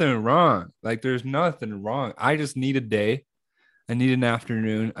nothing wrong. Like, there's nothing wrong. I just need a day. I need an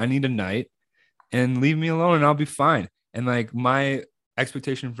afternoon. I need a night, and leave me alone and I'll be fine. And like my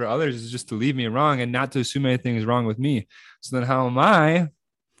expectation for others is just to leave me wrong and not to assume anything is wrong with me. So then how am I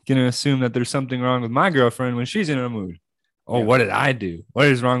going to assume that there's something wrong with my girlfriend when she's in a mood? Oh, yeah. What did I do? What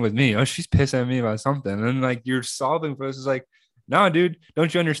is wrong with me? Oh, she's pissed at me about something. And like you're solving for this is like, no, dude,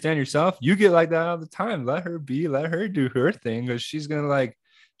 don't you understand yourself? You get like that all the time. Let her be, let her do her thing, because she's going to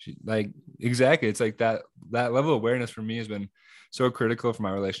exactly. It's like that level of awareness for me has been so critical for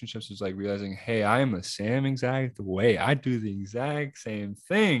my relationships. Is like realizing, hey, I am the same exact way. I do the exact same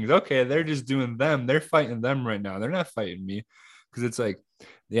things. Okay, they're just doing them. They're fighting them right now. They're not fighting me. Because it's like,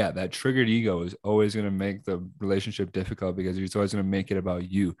 yeah, that triggered ego is always going to make the relationship difficult, because it's always going to make it about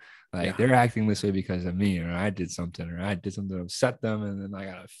you. Like they're acting this way because of me, or I did something to upset them, and then I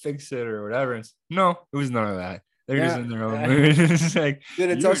got to fix it or whatever. No, it was none of that. They're just in their own mood. It's like,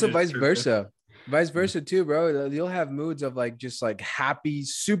 dude, it's also vice versa. Vice versa too, bro. You'll have moods of like just like happy,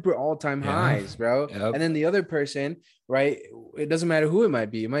 super all-time highs, bro. Yep. And then the other person, right? It doesn't matter who it might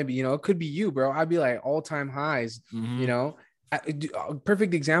be. It might be, you know, it could be you, bro. I'd be like all-time highs, you know.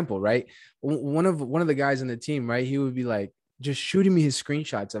 Perfect example, right? One of the guys on the team, right? He would be like just shooting me his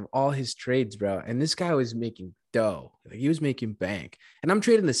screenshots of all his trades, bro. And this guy was making dough. Like he was making bank. And I'm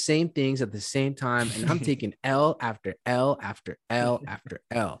trading the same things at the same time. And I'm taking L after L after L after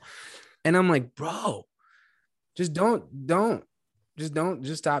L. And I'm like, bro, just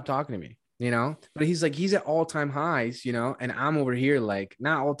stop talking to me, you know? But he's like, he's at all-time highs, you know? And I'm over here like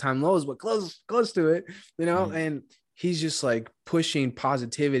not all-time lows, but close to it, you know? And he's just like pushing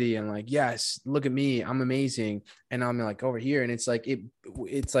positivity and like, yes, look at me, I'm amazing. And I'm like over here. And it's like,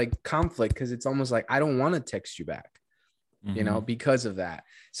 it's like conflict, because it's almost like, I don't want to text you back, you know, because of that.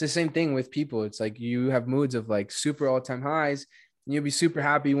 It's the same thing with people. It's like you have moods of like super all-time highs, and you'll be super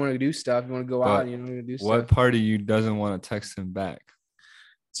happy. You want to do stuff. You want to go out. You want to do stuff. What part of you doesn't want to text him back?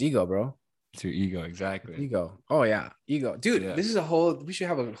 It's ego, bro. It's your ego, exactly. Ego. Oh yeah, ego, dude. Yeah. This is we should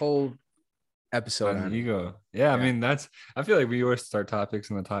have a whole episode on ego. Yeah, I mean, I feel like we always start topics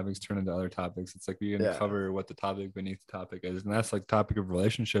and the topics turn into other topics. It's like we cover what the topic beneath the topic is, and that's like topic of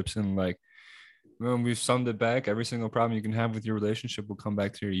relationships. And like when we've summed it back, every single problem you can have with your relationship will come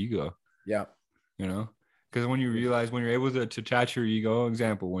back to your ego. Yeah, you know, because when you realize, when you're able to detach your ego,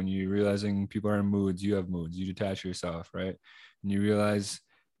 example, when you're realizing people are in moods, you have moods, you detach yourself, right? And you realize,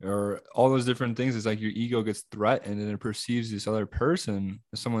 or all those different things, it's like your ego gets threatened and it perceives this other person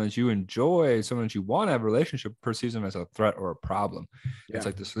as someone that you enjoy, someone that you want to have a relationship, perceives them as a threat or a problem. Yeah. It's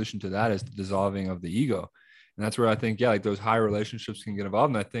like the solution to that is the dissolving of the ego. And that's where I think, like those high relationships can get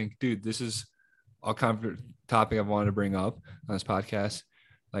involved. And I think, dude, this is a topic I've wanted to bring up on this podcast,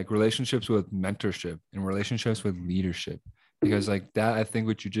 like relationships with mentorship and relationships with leadership. Because like that, I think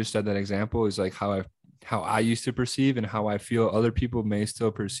what you just said, that example is like how I used to perceive and how I feel other people may still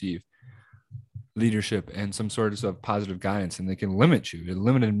perceive leadership and some sort of positive guidance, and they can limit you. It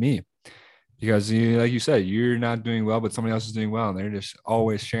limited me because like you said, you're not doing well, but somebody else is doing well, and they're just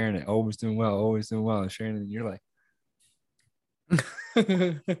always sharing it, always doing well, and sharing it. And you're like,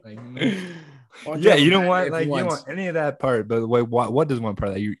 yeah, you don't want you don't want any of that part. But what does one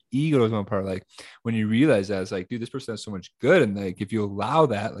part? Like your ego is one part. Like when you realize that, it's like, dude, this person has so much good, and like if you allow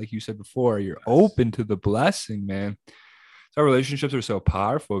that, like you said before, you're open to the blessing, man. So relationships are so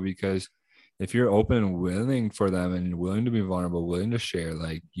powerful because if you're open and willing for them, and willing to be vulnerable, willing to share,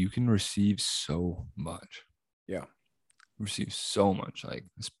 like you can receive so much. Yeah, receive so much, like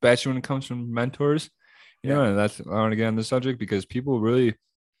especially when it comes from mentors. You know, and that's, I want to get on the subject because people really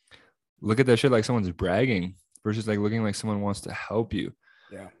look at that shit like someone's bragging versus like looking like someone wants to help you.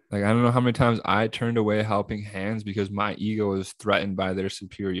 Yeah. Like, I don't know how many times I turned away helping hands because my ego was threatened by their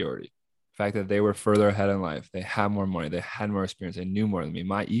superiority. The fact that they were further ahead in life. They had more money. They had more experience. They knew more than me.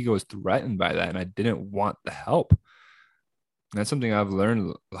 My ego was threatened by that. And I didn't want the help. And that's something I've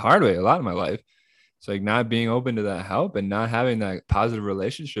learned the hard way a lot in my life. It's like not being open to that help and not having that positive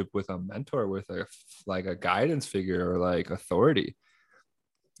relationship with a mentor, with a guidance figure or like authority.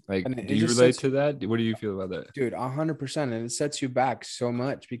 Like, do you relate to that? What do you feel about that? Dude, 100%. And it sets you back so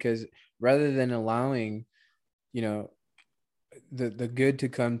much because rather than allowing, you know, the good to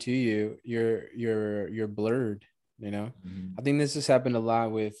come to you, you're blurred, you know. I think this has happened a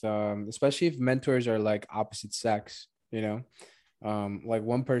lot with especially if mentors are like opposite sex, you know. Like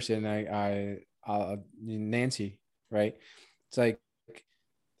one person Nancy, right? It's like,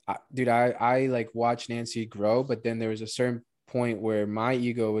 dude, I like watch Nancy grow, but then there was a certain point where my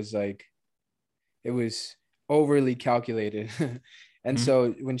ego was like, it was overly calculated. And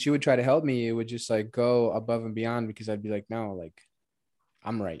so when she would try to help me, it would just like go above and beyond because I'd be like, no, like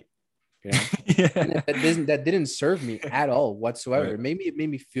I'm right, you know. And that didn't serve me at all whatsoever. Right. It made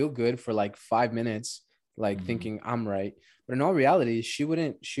me feel good for like 5 minutes, like thinking I'm right, but in all reality, she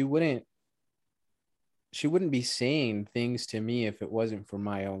wouldn't be saying things to me if it wasn't for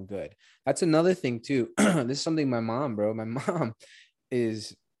my own good. That's another thing too. This is something my mom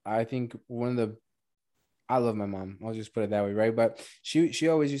is, I think I love my mom. I'll just put it that way. Right. But she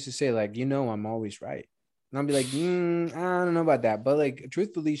always used to say like, you know, I'm always right. And I'll be like, I don't know about that. But like,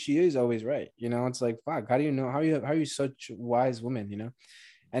 truthfully, she is always right. You know, it's like, fuck, how do you know? How are you such a wise woman, you know?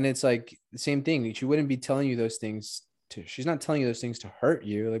 And it's like the same thing. She wouldn't be telling you those things she's not telling you those things to hurt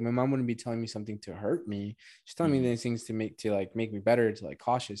you. Like my mom wouldn't be telling me something to hurt me. She's telling me these things to make me better, to like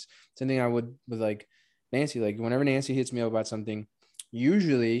cautious. Something I would with like Nancy, like whenever Nancy hits me up about something,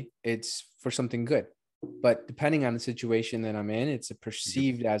 usually it's for something good. But depending on the situation that I'm in, it's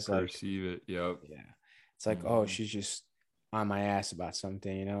perceived as like perceive it. Yep. Yeah. It's like, oh, she's just on my ass about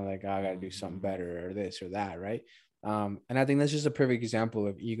something, you know, like I gotta do something better or this or that, right? And I think that's just a perfect example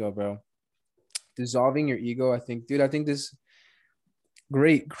of ego, bro. Dissolving your ego, I think this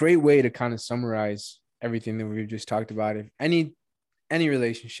great way to kind of summarize everything that we've just talked about. If any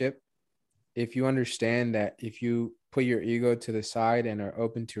relationship, if you understand that if you put your ego to the side and are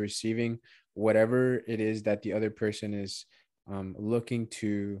open to receiving whatever it is that the other person is looking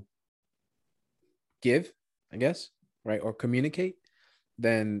to give, I guess, right, or communicate,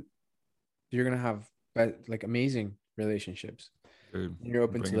 then you're gonna have like amazing relationships. Dude, you're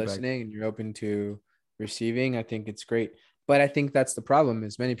open to listening and you're open to receiving. I think it's great. But I think that's the problem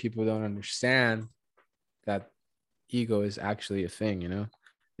is many people don't understand that ego is actually a thing, you know?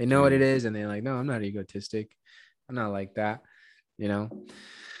 They know what it is and they're like, no, I'm not egotistic. I'm not like that, you know?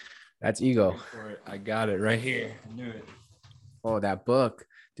 That's ego. I got it right here. I knew it. Oh, that book.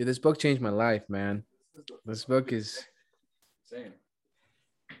 Dude, this book changed my life, man. This book is Same.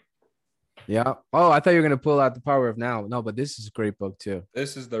 yeah. Oh, I thought you were gonna pull out The Power of Now. No, but this is a great book too.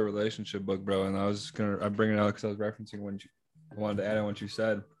 This is the relationship book, bro. And I'm bringing it out because I was referencing I wanted to add on what you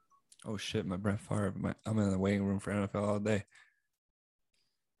said. Oh shit, my breath fire. I'm in the waiting room for NFL all day.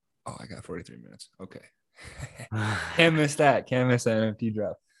 Oh, I got 43 minutes. Okay. Can't miss that NFT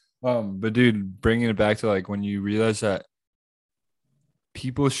drop. But dude, bringing it back to like when you realize that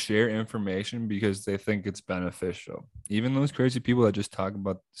people share information because they think it's beneficial. Even those crazy people that just talk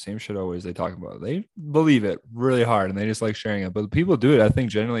about the same shit always they talk about, they believe it really hard and they just like sharing it. But people do it, I think,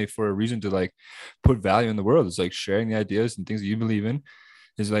 generally for a reason to like put value in the world. It's like sharing the ideas and things that you believe in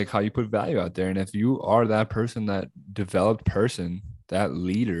is like how you put value out there. And if you are that person, that developed person, that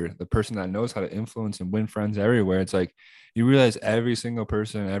leader, the person that knows how to influence and win friends everywhere, it's like you realize every single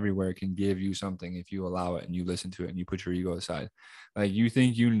person everywhere can give you something if you allow it and you listen to it and you put your ego aside. Like you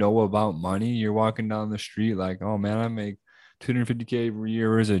think you know about money, you're walking down the street like, oh man, I make 250K a year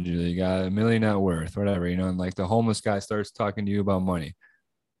residually, got $1 million net worth, whatever, you know, and like the homeless guy starts talking to you about money.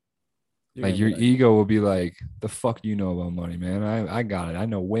 Like your ego will be like, the fuck you know about money, man. I got it. I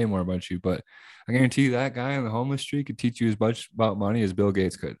know way more about you, but I guarantee you that guy on the homeless street could teach you as much about money as Bill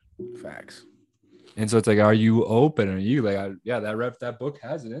Gates could. Facts. And so it's like, are you open? Are you like, that book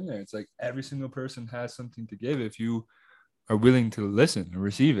has it in there. It's like every single person has something to give if you are willing to listen and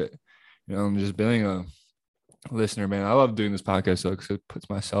receive it. You know, I'm just being a listener, man. I love doing this podcast though, because it puts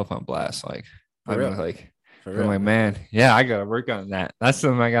myself on blast. Like, I'm like, man, yeah, I gotta work on that. That's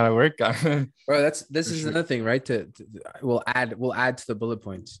something I gotta work on. Bro, this is another thing, right? We'll add to the bullet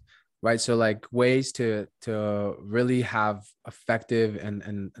points, right? So like ways to really have effective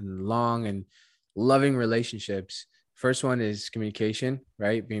and long and loving relationships. First one is communication,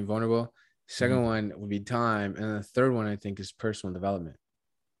 right? Being vulnerable. Second one would be time, and the third one I think is personal development.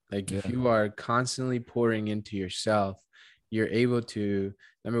 Like if you are constantly pouring into yourself, you're able to,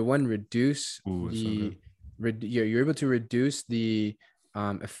 number one, reduce you're able to reduce the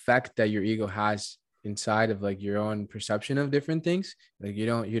effect that your ego has inside of like your own perception of different things. Like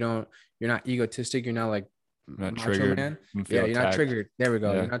you're not egotistic. You're not like not triggered. Man. Yeah, you're not triggered. There we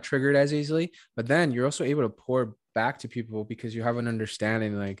go. Yeah. You're not triggered as easily. But then you're also able to pour back to people because you have an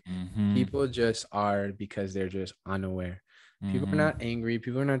understanding. Like people just are because they're just unaware. People are not angry.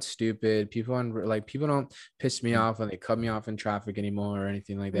 People are not stupid. People don't piss me off when they cut me off in traffic anymore or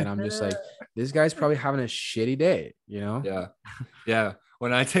anything like that. I'm just like, this guy's probably having a shitty day, you know? Yeah. Yeah.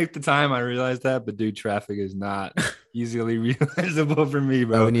 When I take the time, I realize that, but dude, traffic is not easily realizable for me,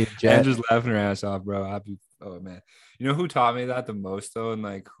 bro. And just laughing her ass off, bro. Oh man. You know who taught me that the most though? And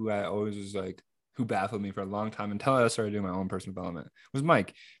like who I always was like, who baffled me for a long time until I started doing my own personal development was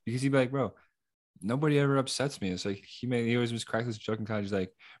Mike, because he'd be like, bro, nobody ever upsets me. It's like he always just cracked this joke in college. He's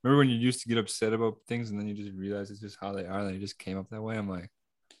like, remember when you used to get upset about things and then you just realize it's just how they are, and they just came up that way? I'm like,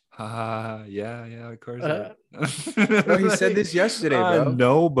 yeah, of course. Bro, he said this yesterday, bro.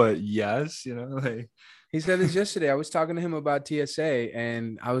 No, but yes, you know, like he said this yesterday. I was talking to him about TSA,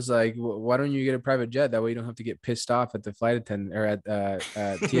 and I was like, why don't you get a private jet? That way you don't have to get pissed off at the flight attendant or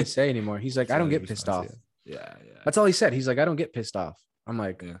at TSA anymore. He's like, I don't get pissed off. Yeah. That's all he said. He's like, I don't get pissed off. I'm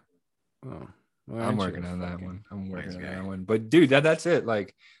like, yeah. Oh. I'm working on that one. But dude, that's it.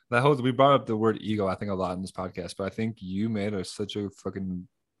 Like we brought up the word ego, I think, a lot in this podcast, but I think you made such a fucking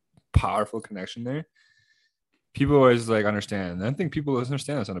powerful connection there. People always like understand. And I think people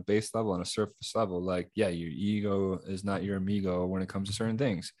understand this on a base level, on a surface level. Like, yeah, your ego is not your amigo when it comes to certain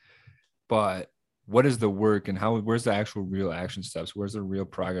things. But what is the work and where's the actual real action steps? Where's the real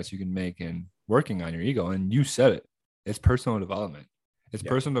progress you can make in working on your ego? And you said it. It's personal development. It's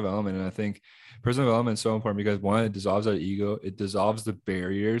personal development. And I think personal development is so important because one, it dissolves that ego. It dissolves the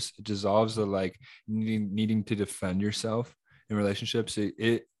barriers. It dissolves the like needing to defend yourself in relationships.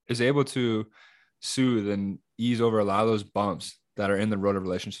 It is able to soothe and ease over a lot of those bumps that are in the road of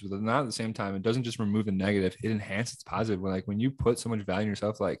relationships. But not at the same time, it doesn't just remove the negative. It enhances positive. Like when you put so much value in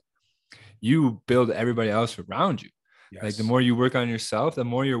yourself, like you build everybody else around you. Yes. Like the more you work on yourself, the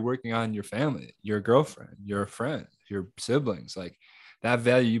more you're working on your family, your girlfriend, your friend, your siblings. Like that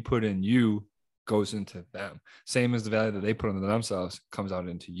value you put in you goes into them. Same as the value that they put into themselves comes out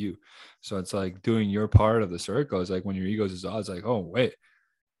into you. So it's like doing your part of the circle is like when your ego is it's like, oh, wait,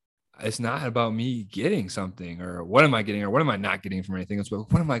 it's not about me getting something or what am I getting or what am I not getting from anything. It's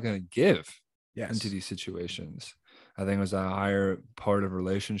about what am I going to give into these situations. I think it was a higher part of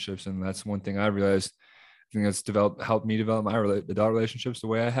relationships. And that's one thing I realized think that's helped me develop my adult relationships the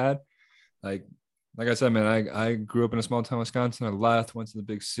way I had. Like I said, man, I grew up in a small town, Wisconsin. I left, went to the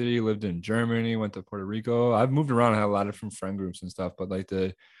big city, lived in Germany, went to Puerto Rico. I've moved around, I had a lot of different friend groups and stuff, but like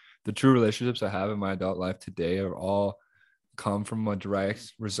the true relationships I have in my adult life today are all come from a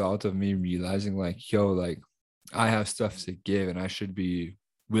direct result of me realizing like, yo, like I have stuff to give and I should be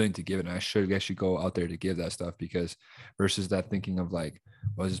willing to give it. And I should actually go out there to give that stuff, because versus that thinking of like,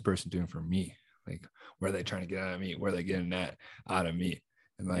 what is this person doing for me? Like, where are they trying to get out of me? Where are they getting that out of me?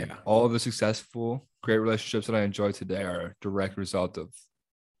 And like all the successful, great relationships that I enjoy today are a direct result of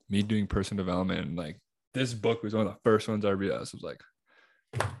me doing personal development. And like this book was one of the first ones I realized. I was like,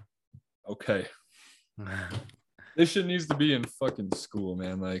 okay, this shit needs to be in fucking school,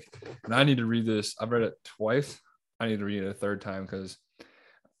 man. Like, and I need to read this. I've read it twice. I need to read it a third time because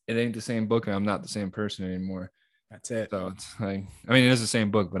it ain't the same book and I'm not the same person anymore. That's it. So it's like, I mean, it is the same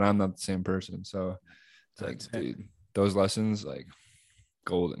book, but I'm not the same person. So it's like, dude, those lessons, like,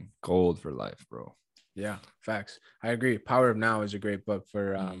 gold for life, bro. Yeah, facts. I agree. Power of Now is a great book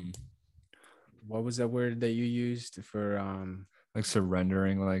for what was that word that you used for like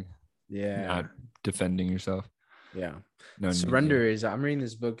surrendering, like not defending yourself. Yeah. No, surrender is, I'm reading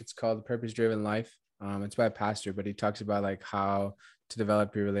this book, it's called The Purpose Driven Life. It's by a pastor, but he talks about like how to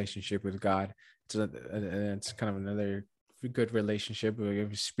develop your relationship with God. It's kind of another good relationship,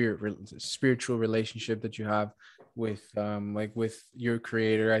 a spiritual relationship that you have with like with your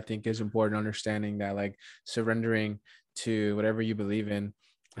creator. I think is important. Understanding that like surrendering to whatever you believe in,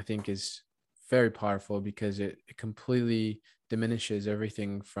 I think is very powerful, because it completely diminishes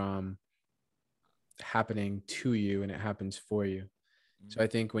everything from happening to you and it happens for you. So I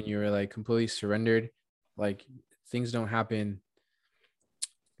think when you're like completely surrendered, like things don't happen.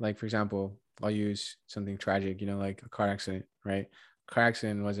 Like, for example, I'll use something tragic, like a car accident, right? Car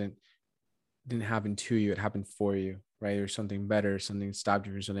accident didn't happen to you. It happened for you, right? There's something better, something stopped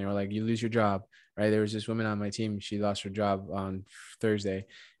you from something, or like you lose your job, right? There was this woman on my team. She lost her job on Thursday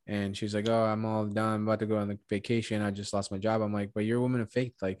and she's like, oh, I'm all done. I'm about to go on the vacation. I just lost my job. I'm like, but you're a woman of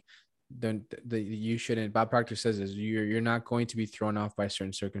faith. Like, you shouldn't. Bob Proctor says this, you're not going to be thrown off by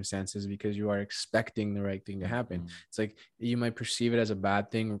certain circumstances because you are expecting the right thing to happen. It's like you might perceive it as a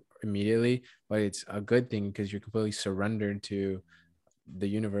bad thing immediately, but it's a good thing because you're completely surrendered to the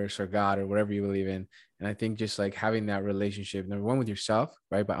universe or God or whatever you believe in. And I think just like having that relationship, number one, with yourself,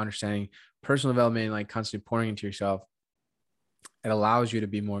 right, by understanding personal development and like constantly pouring into yourself, it allows you to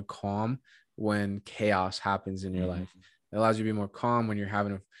be more calm when chaos happens in your life. It allows you to be more calm when you're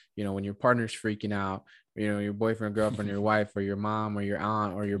having when your partner's freaking out, your boyfriend, girlfriend, your wife, or your mom, or your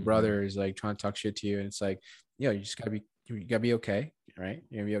aunt, or your brother is like trying to talk shit to you. And it's like, you just you gotta be okay, right?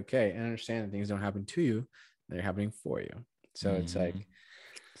 You're gonna be okay and understand that things don't happen to you, they're happening for you. So it's like,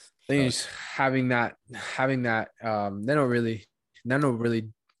 I think just having that, Nano really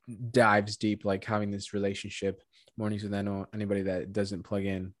dives deep, like having this relationship. Mornings with Nano, anybody that doesn't plug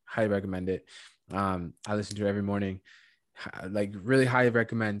in, highly recommend it. I listen to it every morning. Like, really highly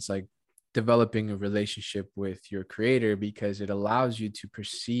recommends like developing a relationship with your creator, because it allows you to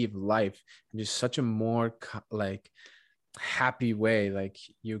perceive life in just such a more like happy way. Like,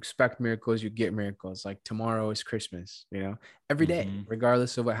 you expect miracles, you get miracles. Like, tomorrow is Christmas, every day,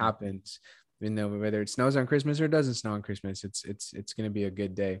 regardless of what happens, whether it snows on Christmas or it doesn't snow on Christmas, it's going to be a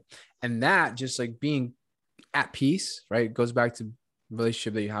good day. And that just like being at peace, right? It goes back to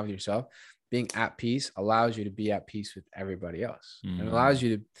relationship that you have with yourself. Being at peace allows you to be at peace with everybody else. And allows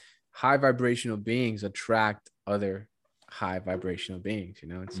you to, high vibrational beings attract other high vibrational beings.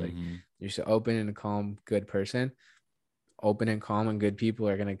 It's like you're so open and a calm, good person. Open and calm and good people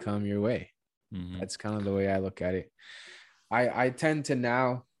are going to come your way. That's kind of the way I look at it. I tend to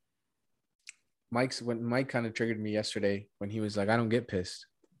now, Mike kind of triggered me yesterday when he was like, I don't get pissed.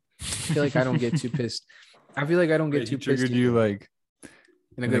 I feel like I don't get too pissed. I feel like I don't get too pissed. Triggered you like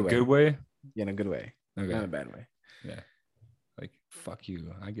in a good way? Yeah, in a good way. Okay. Not in a bad way. Yeah. Like, fuck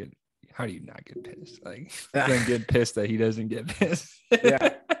you. How do you not get pissed? Like, don't get pissed that he doesn't get pissed.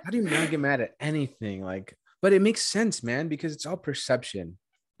 Yeah. How do you not get mad at anything? Like, but it makes sense, man, because it's all perception.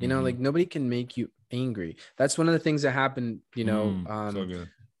 Like nobody can make you angry. That's one of the things that happened, so good.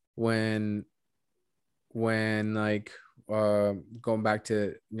 when like going back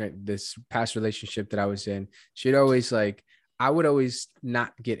to this past relationship that I was in, she'd always like, I would always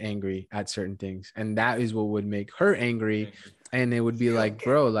not get angry at certain things. And that is what would make her angry. And it would be like,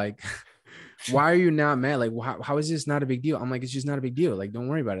 bro, like, why are you not mad? Like, how is this not a big deal? I'm like, it's just not a big deal. Like, don't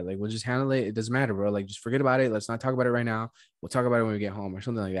worry about it. Like, we'll just handle it. It doesn't matter, bro. Like, just forget about it. Let's not talk about it right now. We'll talk about it when we get home or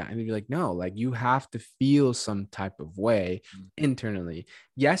something like that. And he'd be like, no, like, you have to feel some type of way internally.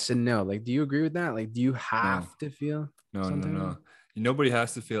 Yes and no. Like, do you agree with that? Like, do you have to feel? No. Nobody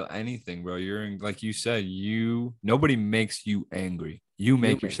has to feel anything, bro. Like you said, nobody makes you angry. You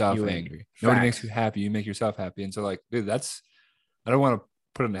make yourself angry. Nobody makes you happy. You make yourself happy. And so, like, dude, I don't want to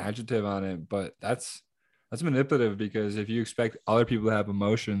put an adjective on it, but that's manipulative, because if you expect other people to have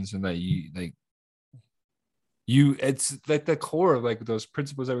emotions and that it's like the core of like those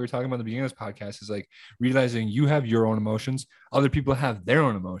principles that we were talking about at the beginning of this podcast is like realizing you have your own emotions, other people have their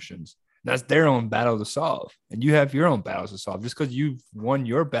own emotions. That's their own battle to solve. And you have your own battles to solve. Just because you've won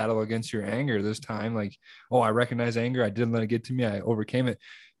your battle against your anger this time, like, oh, I recognize anger. I didn't let it get to me. I overcame it,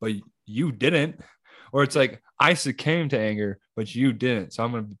 but you didn't. Or it's like, I succumbed to anger, but you didn't. So I'm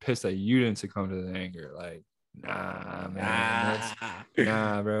going to be pissed that you didn't succumb to the anger. Like, nah, man.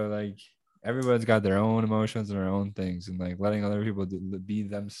 Nah, bro. Like, everyone's got their own emotions and their own things. And like letting other people be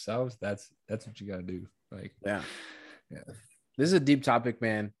themselves, that's what you got to do. Like, yeah. This is a deep topic,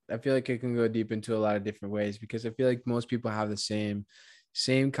 man. I feel like it can go deep into a lot of different ways, because I feel like most people have the same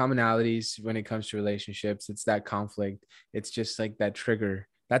commonalities when it comes to relationships. It's that conflict. It's just like that trigger.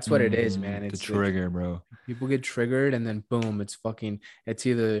 That's what it is, man. It's the trigger, bro. People get triggered and then boom, it's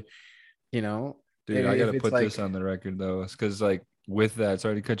either, you know. Dude, I gotta put this on the record though. It's because like with that,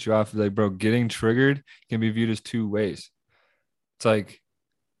 sorry to cut you off. Like, bro, getting triggered can be viewed as two ways. It's like,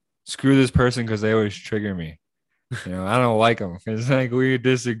 screw this person because they always trigger me. You know, I don't like them. It's like we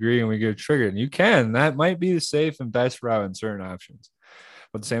disagree and we get triggered. And that might be the safe and best route in certain options.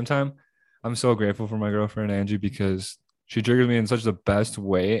 But at the same time, I'm so grateful for my girlfriend, Angie, because she triggers me in such the best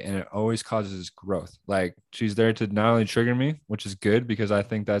way, and it always causes growth. Like, she's there to not only trigger me, which is good, because I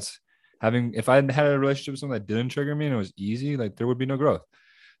think that's if I had a relationship with someone that didn't trigger me and it was easy, like there would be no growth.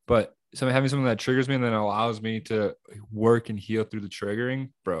 But having someone that triggers me and then allows me to work and heal through the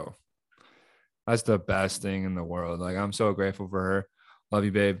triggering, bro, that's the best thing in the world. Like, I'm so grateful for her. Love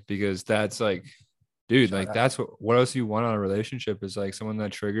you, babe, because that's like, dude, like that's what else you want on a relationship is like someone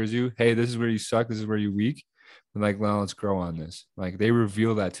that triggers you. Hey, this is where you suck. This is where you're weak. And like, well, let's grow on this. Like, they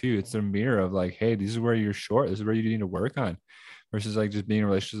reveal that too. It's their mirror of like, hey, this is where you're short. This is where you need to work on, versus like just being in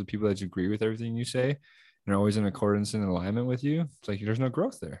relationships with people that agree with everything you say and are always in accordance and alignment with you. It's like, there's no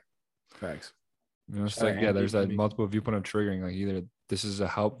growth there. Facts. You know, it's like, yeah, there's that multiple viewpoint of triggering. Like, either this is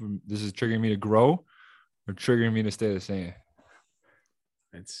triggering me to grow or triggering me to stay the same.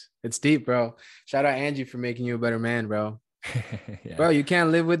 It's deep, bro. Shout out Angie for making you a better man, bro. Yeah. Bro, you can't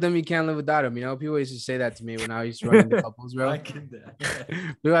live with them. You can't live without them. You know, people used to say that to me when I used to run into couples, bro.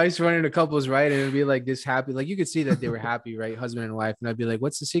 I used to run into couples, right? And it'd be like this happy, like you could see that they were happy, right? Husband and wife. And I'd be like,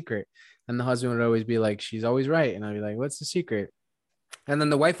 what's the secret? And the husband would always be like, she's always right. And I'd be like, what's the secret? And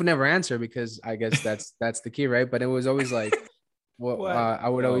then the wife would never answer, because I guess that's the key, right? But it was always like, well, I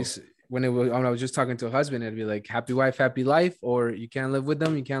would always, when I was just talking to a husband, it'd be like, happy wife, happy life, or you can't live with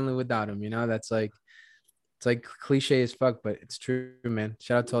them, you can't live without them. You know, that's like, it's like cliche as fuck, but it's true, man.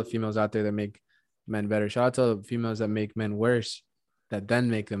 Shout out to all the females out there that make men better. Shout out to all the females that make men worse, that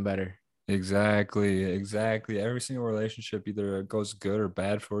then make them better. Exactly. Every single relationship, either it goes good or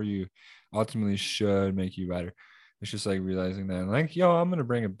bad for you, ultimately should make you better. It's just like realizing that, and like, yo, I'm gonna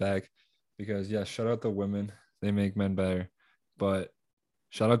bring it back, because yeah, shout out the women, they make men better, but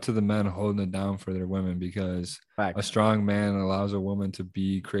shout out to the men holding it down for their women, because a strong man allows a woman to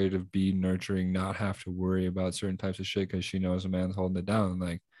be creative, be nurturing, not have to worry about certain types of shit, because she knows a man's holding it down.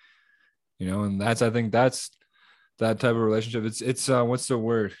 Like, you know, and I think that's that type of relationship. It's what's the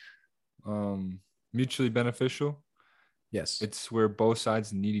word? Mutually beneficial. Yes. It's where both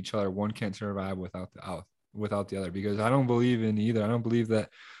sides need each other. One can't survive without the other, because I don't believe in either. I don't believe that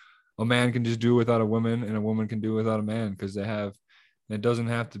a man can just do without a woman and a woman can do without a man, because they have. It doesn't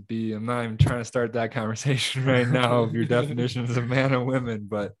have to be. I'm not even trying to start that conversation right now of your definitions of man and women,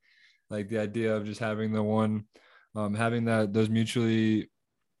 but like the idea of just having the one, having those mutually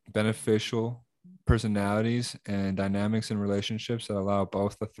beneficial personalities and dynamics in relationships that allow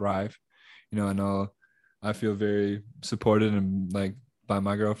both to thrive. You know, I know I feel very supported and like by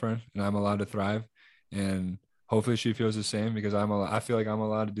my girlfriend, and I'm allowed to thrive, and hopefully she feels the same, because I feel like I'm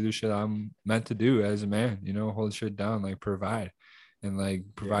allowed to do the shit I'm meant to do as a man. You know, hold shit down, like provide. And like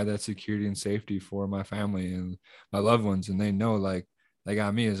provide that security and safety for my family and my loved ones. And they know like they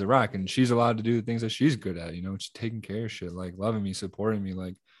got me as a rock, and she's allowed to do the things that she's good at, you know, just taking care of shit, like loving me, supporting me.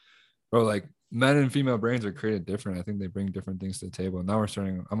 Like, bro, like men and female brains are created different. I think they bring different things to the table. And now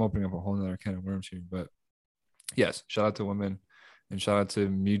I'm opening up a whole nother can of worms here. But yes, shout out to women And shout out to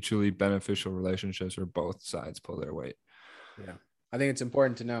mutually beneficial relationships where both sides pull their weight. Yeah. I think it's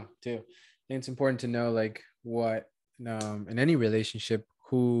important to know too. I think it's important to know like what in any relationship,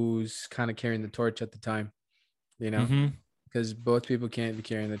 who's kind of carrying the torch at the time, you know, because both people can't be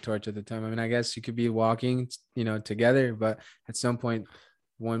carrying the torch at the time. I mean, I guess you could be walking, together, but at some point,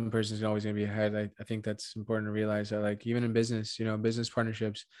 one person's always going to be ahead. I think that's important to realize that, like, even in business, business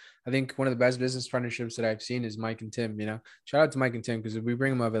partnerships, I think one of the best business partnerships that I've seen is Mike and Tim. Shout out to Mike and Tim, because we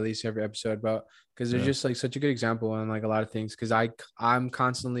bring them up at least every episode, because they're just like such a good example on like a lot of things. Because I'm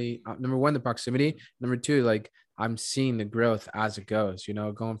constantly number one, the proximity, number two, like I'm seeing the growth as it goes,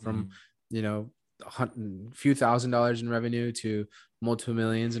 going from a few $1,000s in revenue to multiple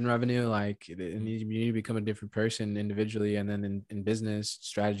millions in revenue. Like you need to become a different person individually, and then in business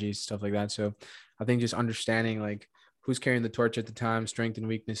strategies, stuff like that. So I think just understanding like who's carrying the torch at the time, strength and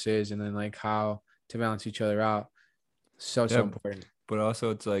weaknesses, and then like how to balance each other out. So important. But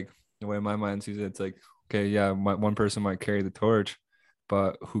also it's like the way my mind sees it, it's like, okay, yeah, one person might carry the torch,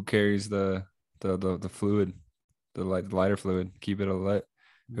 but who carries the fluid, the lighter fluid, keep it lit?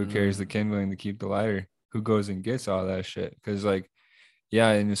 Who carries the kindling to keep the lighter? Who goes and gets all that shit? Because like,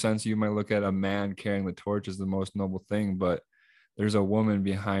 yeah, in a sense, you might look at a man carrying the torch as the most noble thing, but there's a woman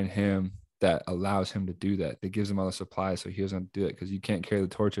behind him that allows him to do that. That gives him all the supplies so he doesn't do it, because you can't carry the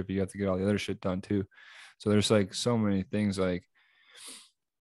torch if you have to get all the other shit done too. So there's like so many things, like,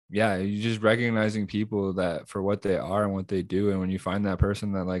 yeah, you just recognizing people that for what they are and what they do. And when you find that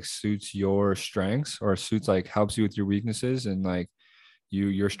person that like suits your strengths, or suits like helps you with your weaknesses, and like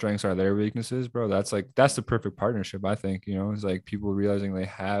your strengths are their weaknesses, bro, that's the perfect partnership, I think. It's like people realizing they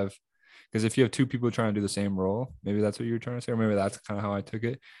have, because if you have two people trying to do the same role, maybe that's what you were trying to say, or maybe that's kind of how I took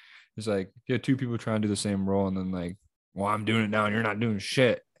it. It's like if you have two people trying to do the same role, and then like, well, I'm doing it now and you're not doing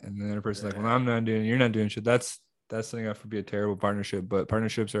shit, and then the other person's like, well, I'm not doing it, you're not doing shit. That's something that would be a terrible partnership. But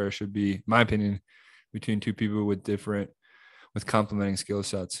partnerships should be, in my opinion, between two people with complementing skill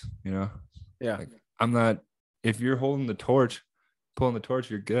sets. Yeah. Like, if you're holding the torch, pulling the torch,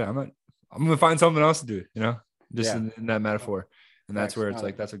 you're good. I'm gonna find something else to do, in that metaphor. And that's where it's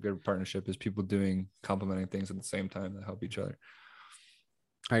like, that's a good partnership, is people doing complementing things at the same time that help each other.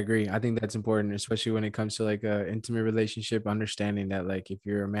 I agree. I think that's important, especially when it comes to like a intimate relationship, understanding that like if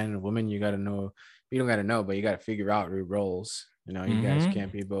you're a man and a woman, you don't got to know, but you got to figure out your roles. You guys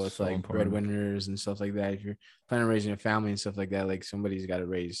can't be both so like important breadwinners and stuff like that. If you're planning on raising a family and stuff like that, like somebody's got to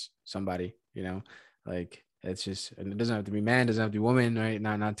raise somebody, like it's just, and it doesn't have to be man, doesn't have to be woman, right?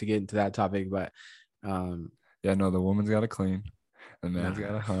 Not to get into that topic, but yeah, no, the woman's got to clean, the man's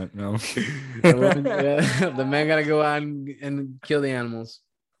got to hunt. No, the man got to go out and kill the animals,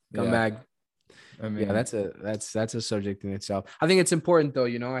 come back. I mean, yeah, that's a subject in itself. I think it's important though.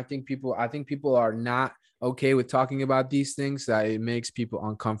 I think people are not okay with talking about these things, that it makes people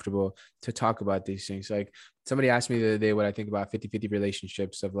uncomfortable to talk about these things. Like somebody asked me the other day what I think about 50-50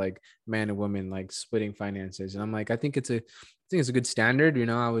 relationships of like man and woman, like splitting finances. And I'm like, I think it's a good standard.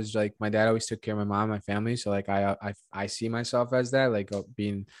 I was like, my dad always took care of my mom, my family. So like, I see myself as that, like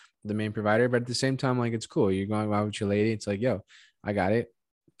being the main provider, but at the same time, like, it's cool. You're going out with your lady. It's like, yo, I got it.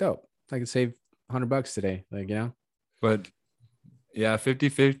 Dope. I could save $100 today. Like, but yeah,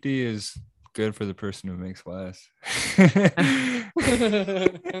 50-50 is good for the person who makes less.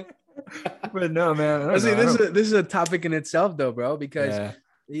 But no, man. This is a topic in itself though, bro, because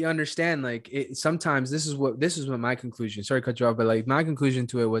you understand, like, sometimes this is what my conclusion, sorry to cut you off, but like my conclusion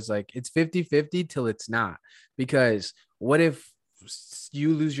to it was like, it's 50-50 till it's not, because what if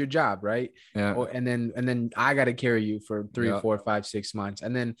you lose your job, right? Yeah. And then I got to carry you for 3, 4, 5, 6 months.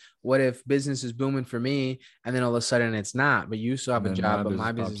 And then what if business is booming for me, and then all of a sudden it's not, but you still have a job, but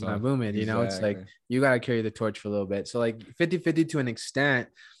my business is not booming. Exactly. It's like you got to carry the torch for a little bit. So like 50-50 to an extent,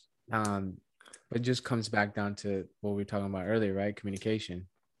 but it just comes back down to what we were talking about earlier, right? Communication.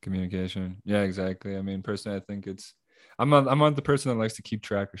 Yeah, exactly. I mean, personally, I think I'm not the person that likes to keep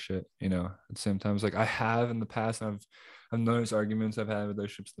track of shit. At the same time, it's like I have in the past, and I've noticed arguments I've had with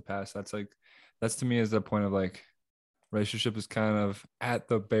relationships in the past. That's to me is the point of like, relationship is kind of at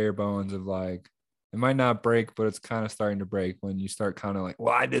the bare bones of like, it might not break, but it's kind of starting to break when you start kind of like,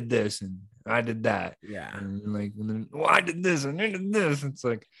 well, I did this and I did that. Yeah. And then, well, I did this and I did this. It's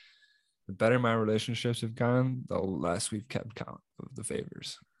like, the better my relationships have gone, the less we've kept count of the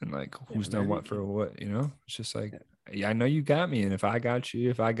favors and like who's done what for what. It's just like, yeah, I know you got me, and if I got you,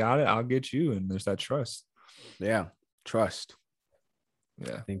 if I got it, I'll get you, and there's that trust. Yeah, trust.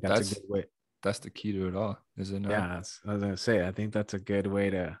 Yeah, I think that's a good way. That's the key to it all, is it not? Yeah, I was gonna say, I think that's a good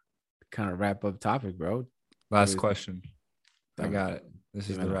way to kind of wrap up the topic, bro. Last question. I got it. This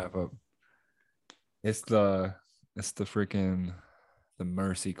is the wrap up. It's the freaking the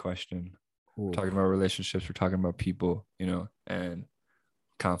mercy question. Ooh. We're talking about relationships. We're talking about people, and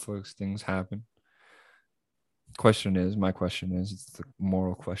conflicts. Things happen. My question is, it's the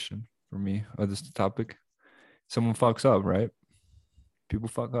moral question for me of this topic. Someone fucks up, right? People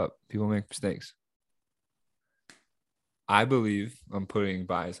fuck up. People make mistakes. I believe I'm putting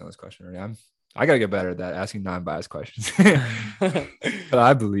bias on this question already. I gotta get better at that, asking non-biased questions. But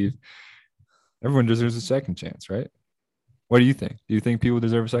I believe everyone deserves a second chance, right? What do you think? Do you think people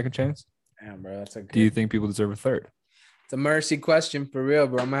deserve a second chance? Damn, bro, that's a good. Do you think people deserve a third? It's a mercy question for real,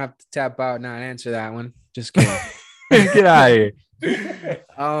 bro. I'm gonna have to tap out now and answer that one. Just kidding. Get out of here.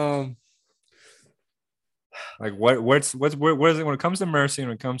 Like what is it when it comes to mercy and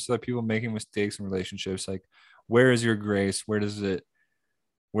when it comes to like people making mistakes in relationships? Like, where is your grace? Where does it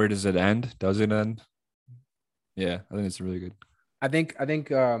end? Does it end? Yeah, I think it's really good. I think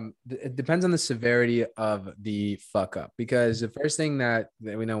it depends on the severity of the fuck up, because the first thing that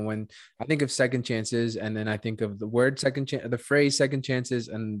we know, when I think of second chances, and then I think of the word second chance, the phrase second chances,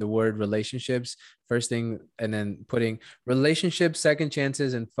 and the word relationships first thing, and then putting relationships, second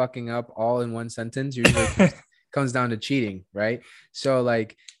chances, and fucking up all in one sentence usually comes down to cheating, right? So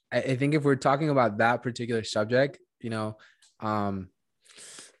like I think if we're talking about that particular subject,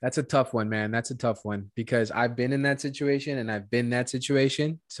 that's a tough one, man. That's a tough one, because I've been in that situation and I've been that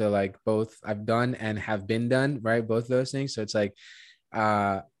situation. So like both I've done and have been done, right? Both of those things. So it's like,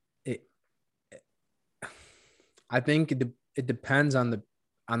 I think it depends on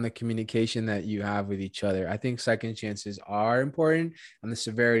the communication that you have with each other. I think second chances are important, and the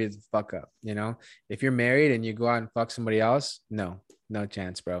severity of the fuck up. If you're married and you go out and fuck somebody else, no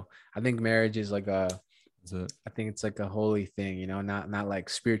chance, bro. I think marriage is like I think it's like a holy thing, not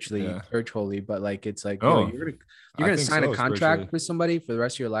like spiritually church holy, but like it's like you're gonna sign a contract with somebody for the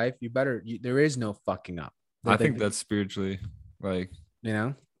rest of your life. There is no fucking up. I think that's spiritually, like,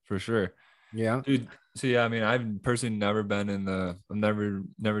 for sure. Yeah, dude. So yeah, I mean, I've personally never been I've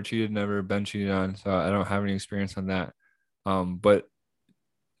never cheated, never been cheated on, so I don't have any experience on that. But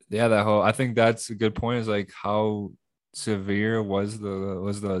yeah, I think that's a good point. Is like, how severe was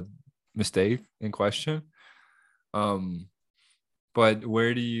the mistake in question? But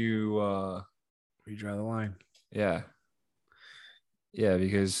where do you draw the line? Yeah,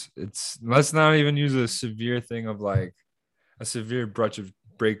 because let's not even use a severe thing of like a severe breach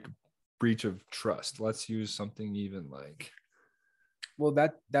of trust. Let's use something even like, well, I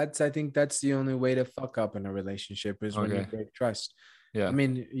think that's the only way to fuck up in a relationship is when you break trust. Yeah, I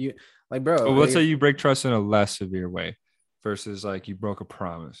mean, you like, bro, but let's say you break trust in a less severe way versus like you broke a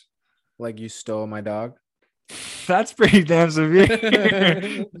promise, like you stole my dog. That's pretty damn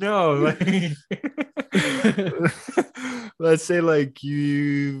severe. No, like let's say like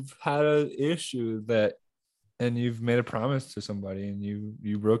you've had an issue and you've made a promise to somebody and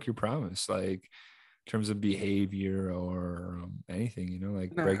you broke your promise, like in terms of behavior or anything,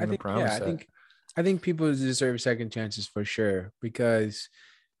 like breaking the promise. Yeah, I think people deserve second chances for sure, because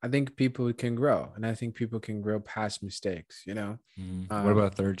I think people can grow, and I think people can grow past mistakes. What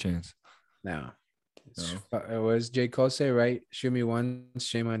about third chance? No. It was J. Cole say, right? Shoot me once,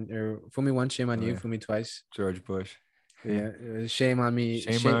 shame on, or fool me once, shame on you. Fool me twice. George Bush. Yeah, shame on me.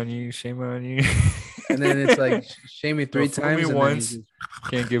 Shame on you. Shame on you. And then it's like, shame me three times. Fool me once,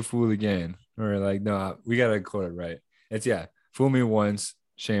 can't get fooled again. Or like, no, we gotta quote it right. It's fool me once,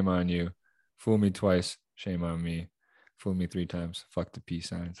 shame on you. Fool me twice, shame on me. Fool me three times, fuck the peace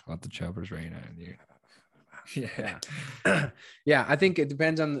signs. Let the choppers rain on you. Yeah, I think it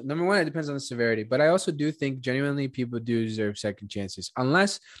depends on number one, it depends on the severity, but I also do think genuinely people do deserve second chances,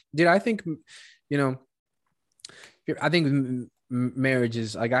 unless, dude, I think I think marriage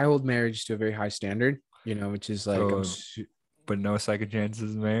is like, I hold marriage to a very high standard, which is like, but no second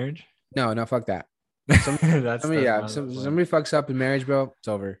chances in marriage. No, fuck that. Somebody fucks up in marriage, bro, it's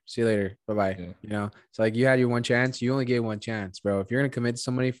over. See you later. Bye-bye. It's like, you had your one chance, you only get one chance, bro. If you're gonna commit to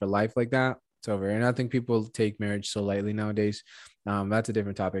somebody for life like that, it's over. And I think people take marriage so lightly nowadays. That's a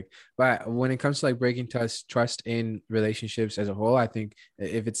different topic. But when it comes to like breaking trust in relationships as a whole, I think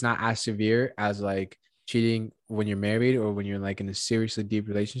if it's not as severe as like cheating when you're married or when you're like in a seriously deep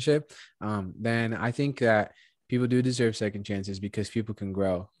relationship, then I think that people do deserve second chances, because people can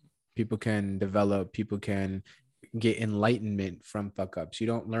grow, people can develop, people can get enlightenment from fuck ups. You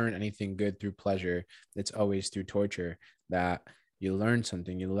don't learn anything good through pleasure. It's always through torture that you learn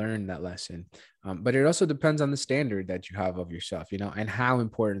something, you learn that lesson. But it also depends on the standard that you have of yourself, and how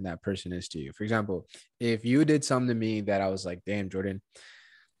important that person is to you. For example, if you did something to me that I was like, damn, Jordan,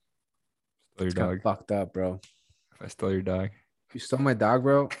 stole your dog. Fucked up, bro. If I stole your dog. If you stole my dog,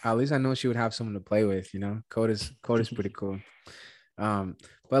 bro, at least I know she would have someone to play with, Coda's pretty cool.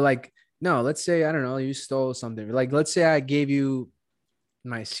 But like, no, let's say, I don't know, you stole something. Like, let's say I gave you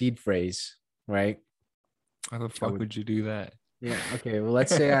my seed phrase, right? How the fuck would you do that? Yeah. Okay. Well,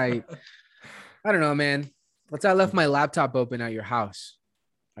 let's say I don't know, man. Let's say I left my laptop open at your house.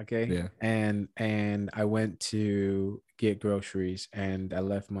 Okay. Yeah. And I went to get groceries and I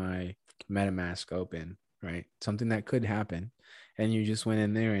left my MetaMask open, right? Something that could happen. And you just went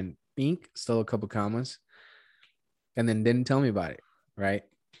in there and bink, stole a couple commas and then didn't tell me about it, right?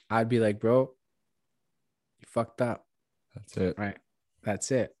 I'd be like, bro, you fucked up. That's it. Right.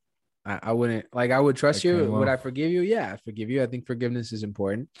 That's it. I wouldn't, like, I would trust you. Would I forgive you? Yeah, I forgive you. I think forgiveness is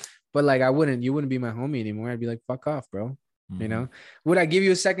important. But like, you wouldn't be my homie anymore. I'd be like, fuck off, bro. You know, would I give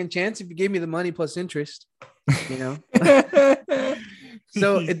you a second chance if you gave me the money plus interest? You know,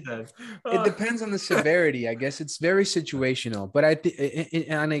 so it depends on the severity. I guess it's very situational. But I think,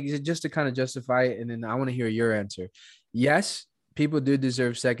 and just to kind of justify it, and then I want to hear your answer. Yes, people do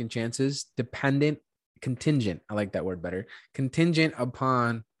deserve second chances, contingent. I like that word better. Contingent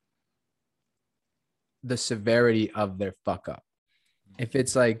upon the severity of their fuck up. If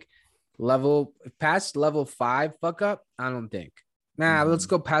it's like past level 5 fuck up, I don't think. Let's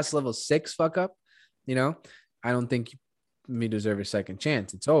go past level 6 fuck up. You know, I don't think me deserve a second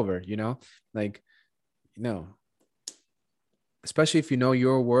chance. It's over, you know, like, you know, especially if you know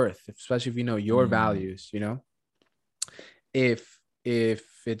your worth, especially if you know your values, you know, if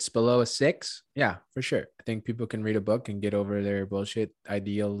it's below a 6, yeah, for sure. I think people can read a book and get over their bullshit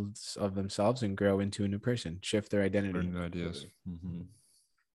ideals of themselves and grow into a new person, shift their identity. New ideas.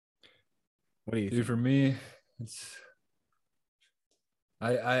 What do you think? For me, it's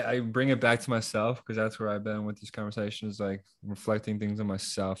I bring it back to myself because that's where I've been with this conversation, is like reflecting things on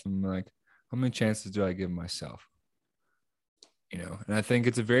myself and like, how many chances do I give myself? You know, and I think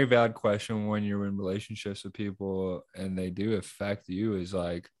it's a very valid question when you're in relationships with people and they do affect you, is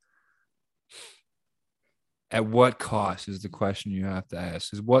like, at what cost is the question you have to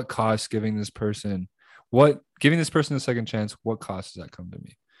ask. Is what cost giving this person a second chance, what cost does that come to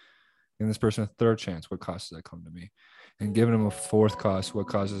me? Giving this person a third chance, what cost does that come to me? And giving them a fourth cost, what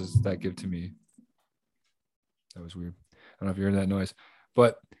cost does that give to me? That was weird. I don't know if you heard that noise.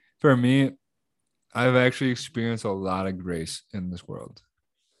 But for me, I've actually experienced a lot of grace in this world.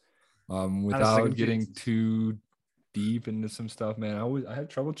 Without getting too deep into some stuff, man, I had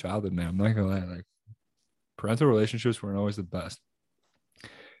troubled childhood, man. I'm not gonna lie. Like, parental relationships weren't always the best.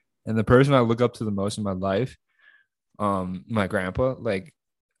 And the person I look up to the most in my life, my grandpa, like,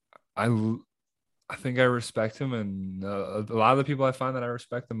 I think I respect him, and a lot of the people I find that I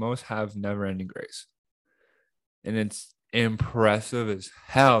respect the most have never-ending grace. And it's impressive as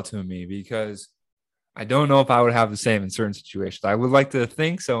hell to me because I don't know if I would have the same in certain situations. I would like to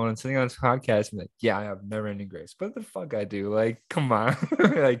think so when I'm sitting on this podcast and like, yeah, I have never-ending grace. But the fuck I do. Like, come on.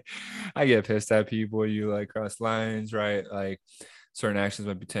 Like, I get pissed at people. You like cross lines, right? Like, certain actions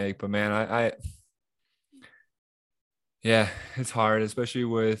might be taken. But man, yeah, it's hard, especially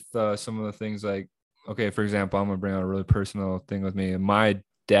with some of the things like, okay, for example, I'm going to bring out a really personal thing with me. My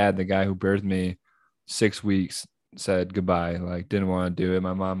dad, the guy who birthed me, 6 weeks, said goodbye, like, didn't want to do it.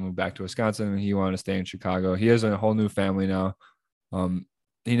 My mom moved back to Wisconsin and he wanted to stay in Chicago. He has a whole new family now.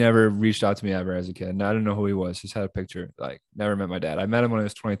 He never reached out to me ever as a kid. And I didn't know who he was. Just had a picture, like, never met my dad. I met him when I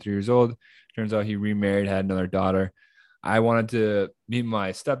was 23 years old. Turns out he remarried, had another daughter. I wanted to meet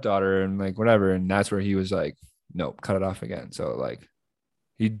my stepdaughter and like whatever. And that's where he was like, nope, cut it off again. So like,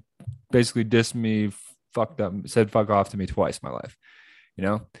 he basically dissed me, fucked up, said fuck off to me twice in my life, you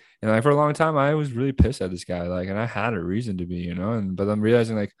know? And like, for a long time, I was really pissed at this guy. Like, and I had a reason to be, you know? But I'm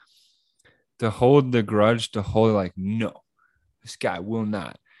realizing, like, to hold the grudge, to hold like, no, this guy will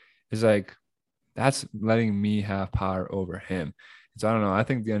not, is like, that's letting me have power over him. So I don't know. I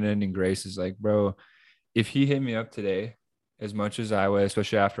think the unending grace is like, bro, if he hit me up today, as much as I would,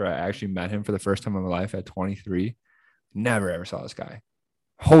 especially after I actually met him for the first time in my life at 23, never ever saw this guy.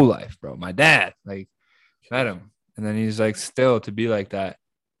 Whole life, bro. My dad, like, met him. And then he's like, still to be like that.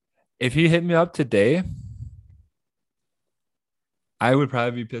 If he hit me up today, I would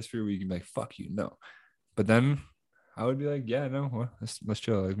probably be pissed for a week and be like, fuck you, no. But then I would be like, yeah, no, well, let's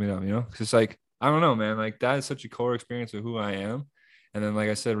chill, let's meet up, you know? Because it's like, I don't know, man. Like, that is such a core experience of who I am. And then, like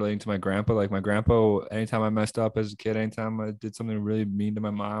I said, relating to my grandpa, like, my grandpa, anytime I messed up as a kid, anytime I did something really mean to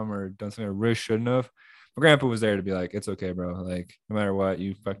my mom or done something I really shouldn't have, my grandpa was there to be like, it's okay, bro. Like, no matter what,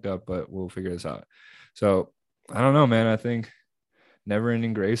 you fucked up, but we'll figure this out. So I don't know, man. I think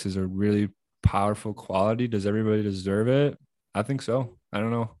never-ending grace is a really powerful quality. Does everybody deserve it? I think so. I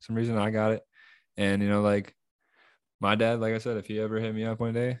don't know. Some reason I got it. And, you know, like, my dad, like I said, if he ever hit me up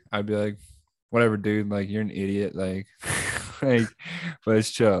one day, I'd be like, whatever, dude. Like, you're an idiot. Like, like, but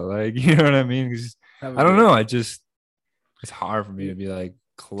it's chill. Like, you know what I mean? I don't know. It's hard for me to be like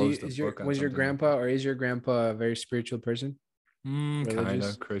close the book on was your something grandpa or is your grandpa a very spiritual person? kind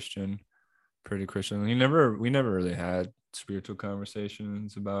of Christian, pretty Christian. We never really had spiritual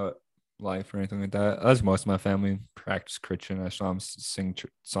conversations about life or anything like that. As most of my family practice Christian. I saw them sing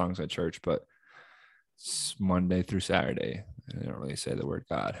songs at church, but it's Monday through Saturday. They don't really say the word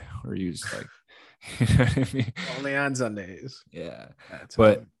God or use like, you know what I mean? Only on Sundays. Yeah. That's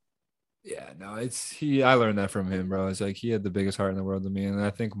But fine. yeah, no, I learned that from him, bro. It's like he had the biggest heart in the world to me. And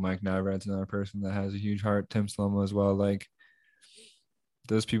I think Mike Navrat's another person that has a huge heart. Tim Slomo as well. Like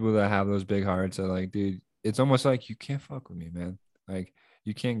those people that have those big hearts are like, dude, it's almost like you can't fuck with me, man. Like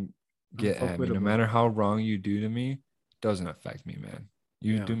you can't get at me. No matter how wrong you do to me, doesn't affect me, man.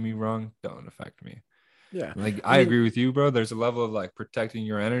 You do me wrong, don't affect me. Yeah. Like I agree with you, bro. There's a level of like protecting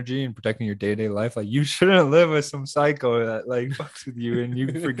your energy and protecting your day-to-day life. Like you shouldn't live with some psycho that like fucks with you and you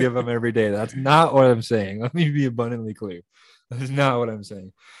forgive them every day. That's not what I'm saying. Let me be abundantly clear. That is not what I'm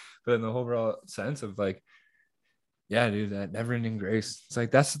saying. But in the overall sense of like, yeah, dude, that never-ending grace. It's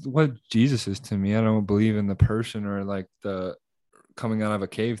like that's what Jesus is to me. I don't believe in the person or like the coming out of a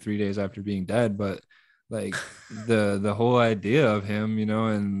cave 3 days after being dead, but like the whole idea of him, you know,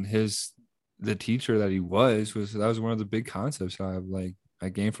 and the teacher that he was that was one of the big concepts I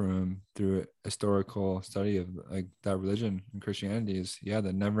gained from him through a historical study of like that religion and Christianity is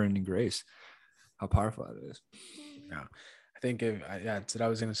the never-ending grace, how powerful that is. Yeah, I think that's what I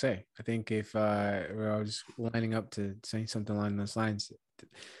was gonna say. I think if I was lining up to saying something along those lines,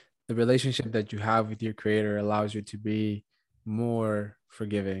 the relationship that you have with your creator allows you to be more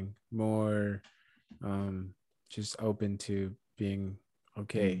forgiving, more just open to being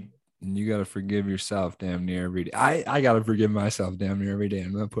okay. And you got to forgive yourself damn near every day. I got to forgive myself damn near every day.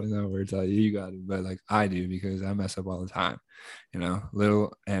 I'm not putting that words out. You got it. But like I do because I mess up all the time, you know,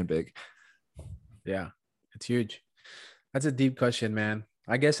 little and big. Yeah, it's huge. That's a deep question, man.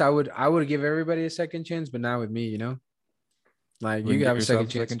 I guess I would give everybody a second chance, but not with me, you know? Like you have a second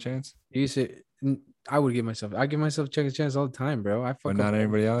chance. You say I give myself a second chance all the time, bro. I fuck but not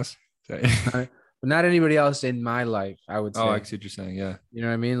anybody else. But not anybody else in my life, I would say. Oh, I see what you're saying. Yeah. You know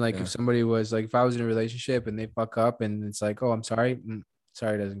what I mean? Like if somebody was like, if I was in a relationship and they fuck up and it's like, oh, I'm sorry.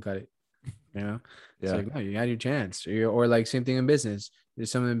 Sorry doesn't cut it. You know? It's like, no, you had your chance. Or like same thing in business. There's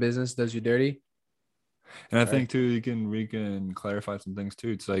someone in business does you dirty. And I think too, we can clarify some things too.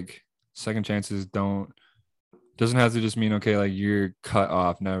 It's like second chances doesn't have to just mean, okay, like you're cut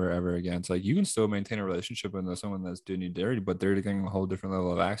off, never ever again. It's like you can still maintain a relationship with someone that's doing you dirty, but they're getting a whole different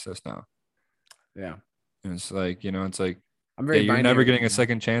level of access now. Yeah. And it's like, you know, it's like you're never getting a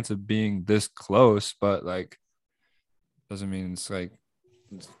second chance of being this close, but like doesn't mean it's like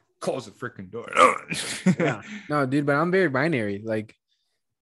close the freaking door. Yeah. No, dude, but I'm very binary. Like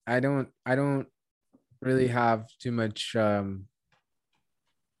I don't really have too much I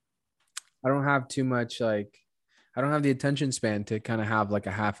don't have the attention span to kind of have like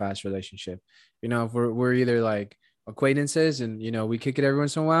a half-ass relationship. You know, if we're either like acquaintances and, you know, we kick it every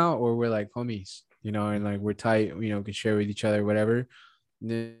once in a while, or we're like homies, you know, and like we're tight, you know, can share with each other, whatever.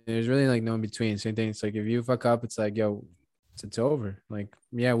 There's really like no in between. Same thing. It's like, if you fuck up, it's like, yo, it's over. Like,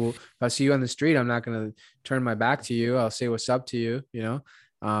 yeah, well, if I see you on the street, I'm not going to turn my back to you. I'll say what's up to you, you know?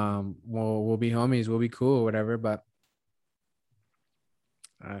 We'll be homies. We'll be cool or whatever, but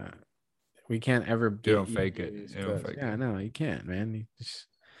we can't ever you don't fake it. Yeah, no, you can't, man.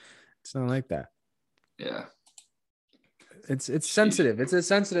 It's not like that. Yeah. It's sensitive. It's a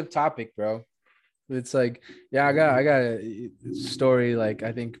sensitive topic, bro. It's like, yeah, I got a story. Like,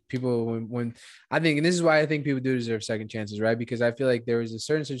 I think people when I think, and this is why I think people do deserve second chances, right? Because I feel like there was a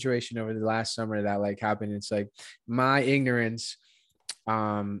certain situation over the last summer that like happened. It's like my ignorance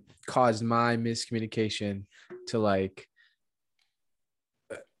caused my miscommunication to like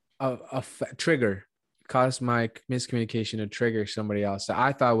a trigger, caused my miscommunication to trigger somebody else that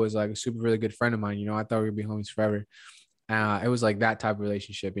I thought was like a super really good friend of mine. You know, I thought we'd be homies forever. It was like that type of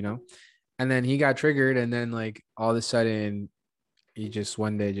relationship, you know. And then he got triggered, and then like all of a sudden, he just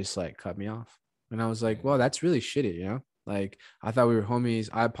one day just like cut me off, and I was like, well, that's really shitty, you know. Like I thought we were homies.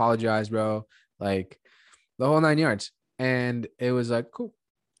 I apologize, bro. Like the whole 9 yards, and it was like cool,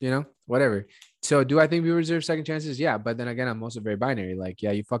 you know, whatever. So do I think we deserve second chances? Yeah, but then again, I'm also very binary. Like,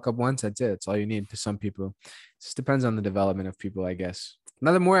 yeah, you fuck up once, that's it. That's all you need to some people. It just depends on the development of people, I guess.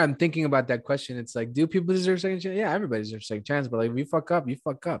 Now, the more I'm thinking about that question, it's like, do people deserve second chance? Yeah, everybody deserves second chance, but like, if you fuck up,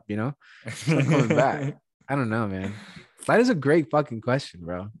 you know? It's not coming back. I don't know, man. That is a great fucking question,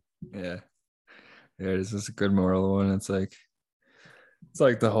 bro. Yeah. Yeah, this is a good moral one. It's like, It's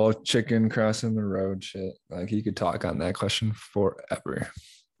like the whole chicken crossing the road shit. Like he could talk on that question forever.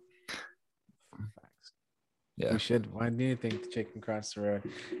 Yeah. We should. Why do you think the chicken crossed the road?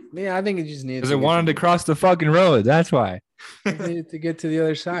 Yeah, I think it just needs Because it wanted to cross the fucking road. That's why. It needed to get to the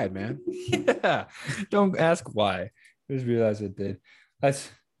other side, man. Yeah. Don't ask why. Just realize it did. That's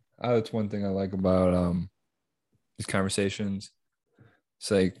one thing I like about these conversations.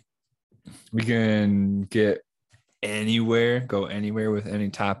 It's like we can get anywhere, go anywhere with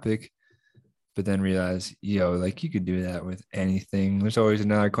any topic, but then realize, like you could do that with anything. There's always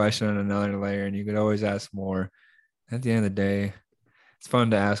another question on another layer, and you could always ask more. At the end of the day, it's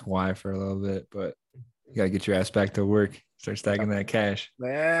fun to ask why for a little bit, but you gotta get your ass back to work, start stacking that cash,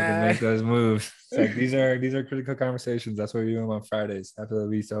 make those moves. It's like these are critical conversations. That's what we do on Fridays after the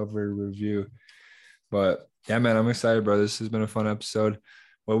lease over review. But yeah, man, I'm excited, bro. This has been a fun episode.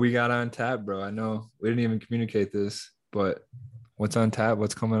 What we got on tap, bro? I know we didn't even communicate this, but what's on tap?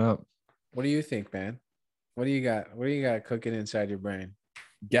 What's coming up? What do you think, man? What do you got? What do you got cooking inside your brain?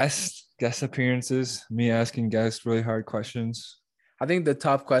 Guest appearances, me asking guests really hard questions. I think the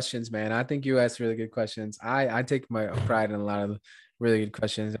tough questions, man. I think you asked really good questions. I take my pride in a lot of really good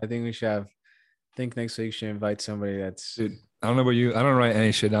questions. I think we should I think next week we should invite somebody that's. Dude, I don't know about you. I don't write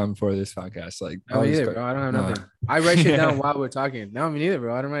any shit down before this podcast. Like, no, me neither, bro. I don't have nothing. I write shit down while we're talking. No, me neither,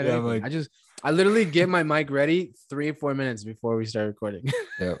 bro. I don't write anything. I literally get my mic ready 3 or 4 minutes before we start recording.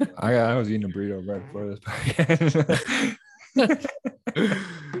 Yeah, I was eating a burrito right before this podcast.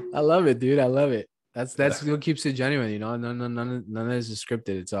 I love it, dude. I love it. That's what keeps it genuine, None of this is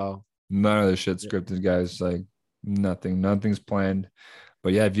scripted. It's all none of this shit's scripted, guys. Like nothing's planned.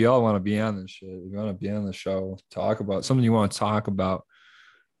 But yeah, if you all want to be on this shit, if you want to be on the show, talk about something you want to talk about,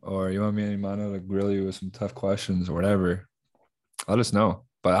 or you want me and Mano to grill you with some tough questions or whatever, let us know.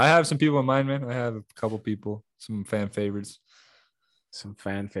 But I have some people in mind, man. I have a couple people, some fan favorites.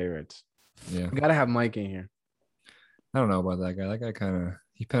 Yeah. We gotta have Mike in here. I don't know about that guy. That guy kind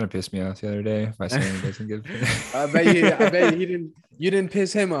of pissed me off the other day by saying he doesn't get paid. I bet you didn't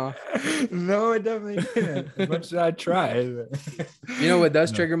piss him off. No, it definitely didn't. As much as I tried. You know what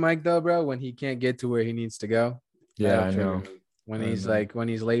does trigger Mike though, bro? When he can't get to where he needs to go. Yeah, I know. When he's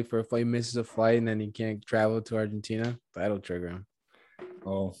late for a flight, misses a flight, and then he can't travel to Argentina, that'll trigger him.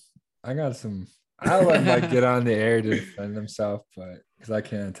 Oh, I'll let Mike get on the air to defend himself, but because I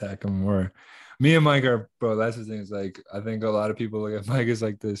can't attack him more. Me and Mike are, bro, that's the thing. Is like, I think a lot of people look at Mike as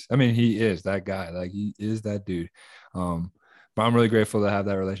like this. I mean, he is that guy. Like, he is that dude. But I'm really grateful to have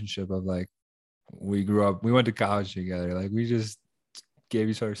that relationship of like, we grew up, we went to college together. Like, we just gave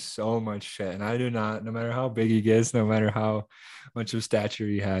each other so much shit. And I do not, no matter how big he gets, no matter how much of stature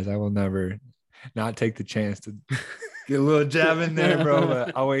he has, I will never not take the chance to get a little jab in there, bro.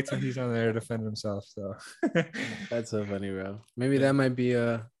 But I'll wait till he's on there to defend himself. So that's so funny, bro. Maybe that might be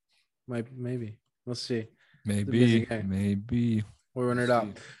maybe we'll see. Maybe we're running it up.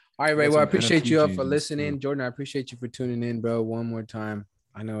 All right, Ray. Well, I appreciate you for listening. Jordan, I appreciate you for tuning in, bro. One more time.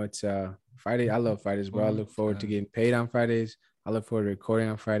 I know it's Friday. I love Fridays, bro. I look forward to getting paid on Fridays. I look forward to recording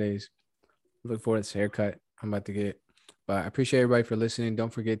on Fridays. I look forward to this haircut I'm about to get. But I appreciate everybody for listening.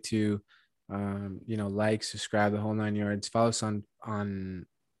 Don't forget to like, subscribe, the whole 9 yards. Follow us on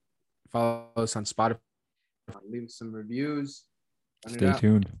Spotify. Leave some reviews. Stay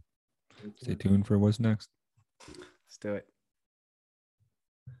tuned. Stay tuned for what's next. Let's do it.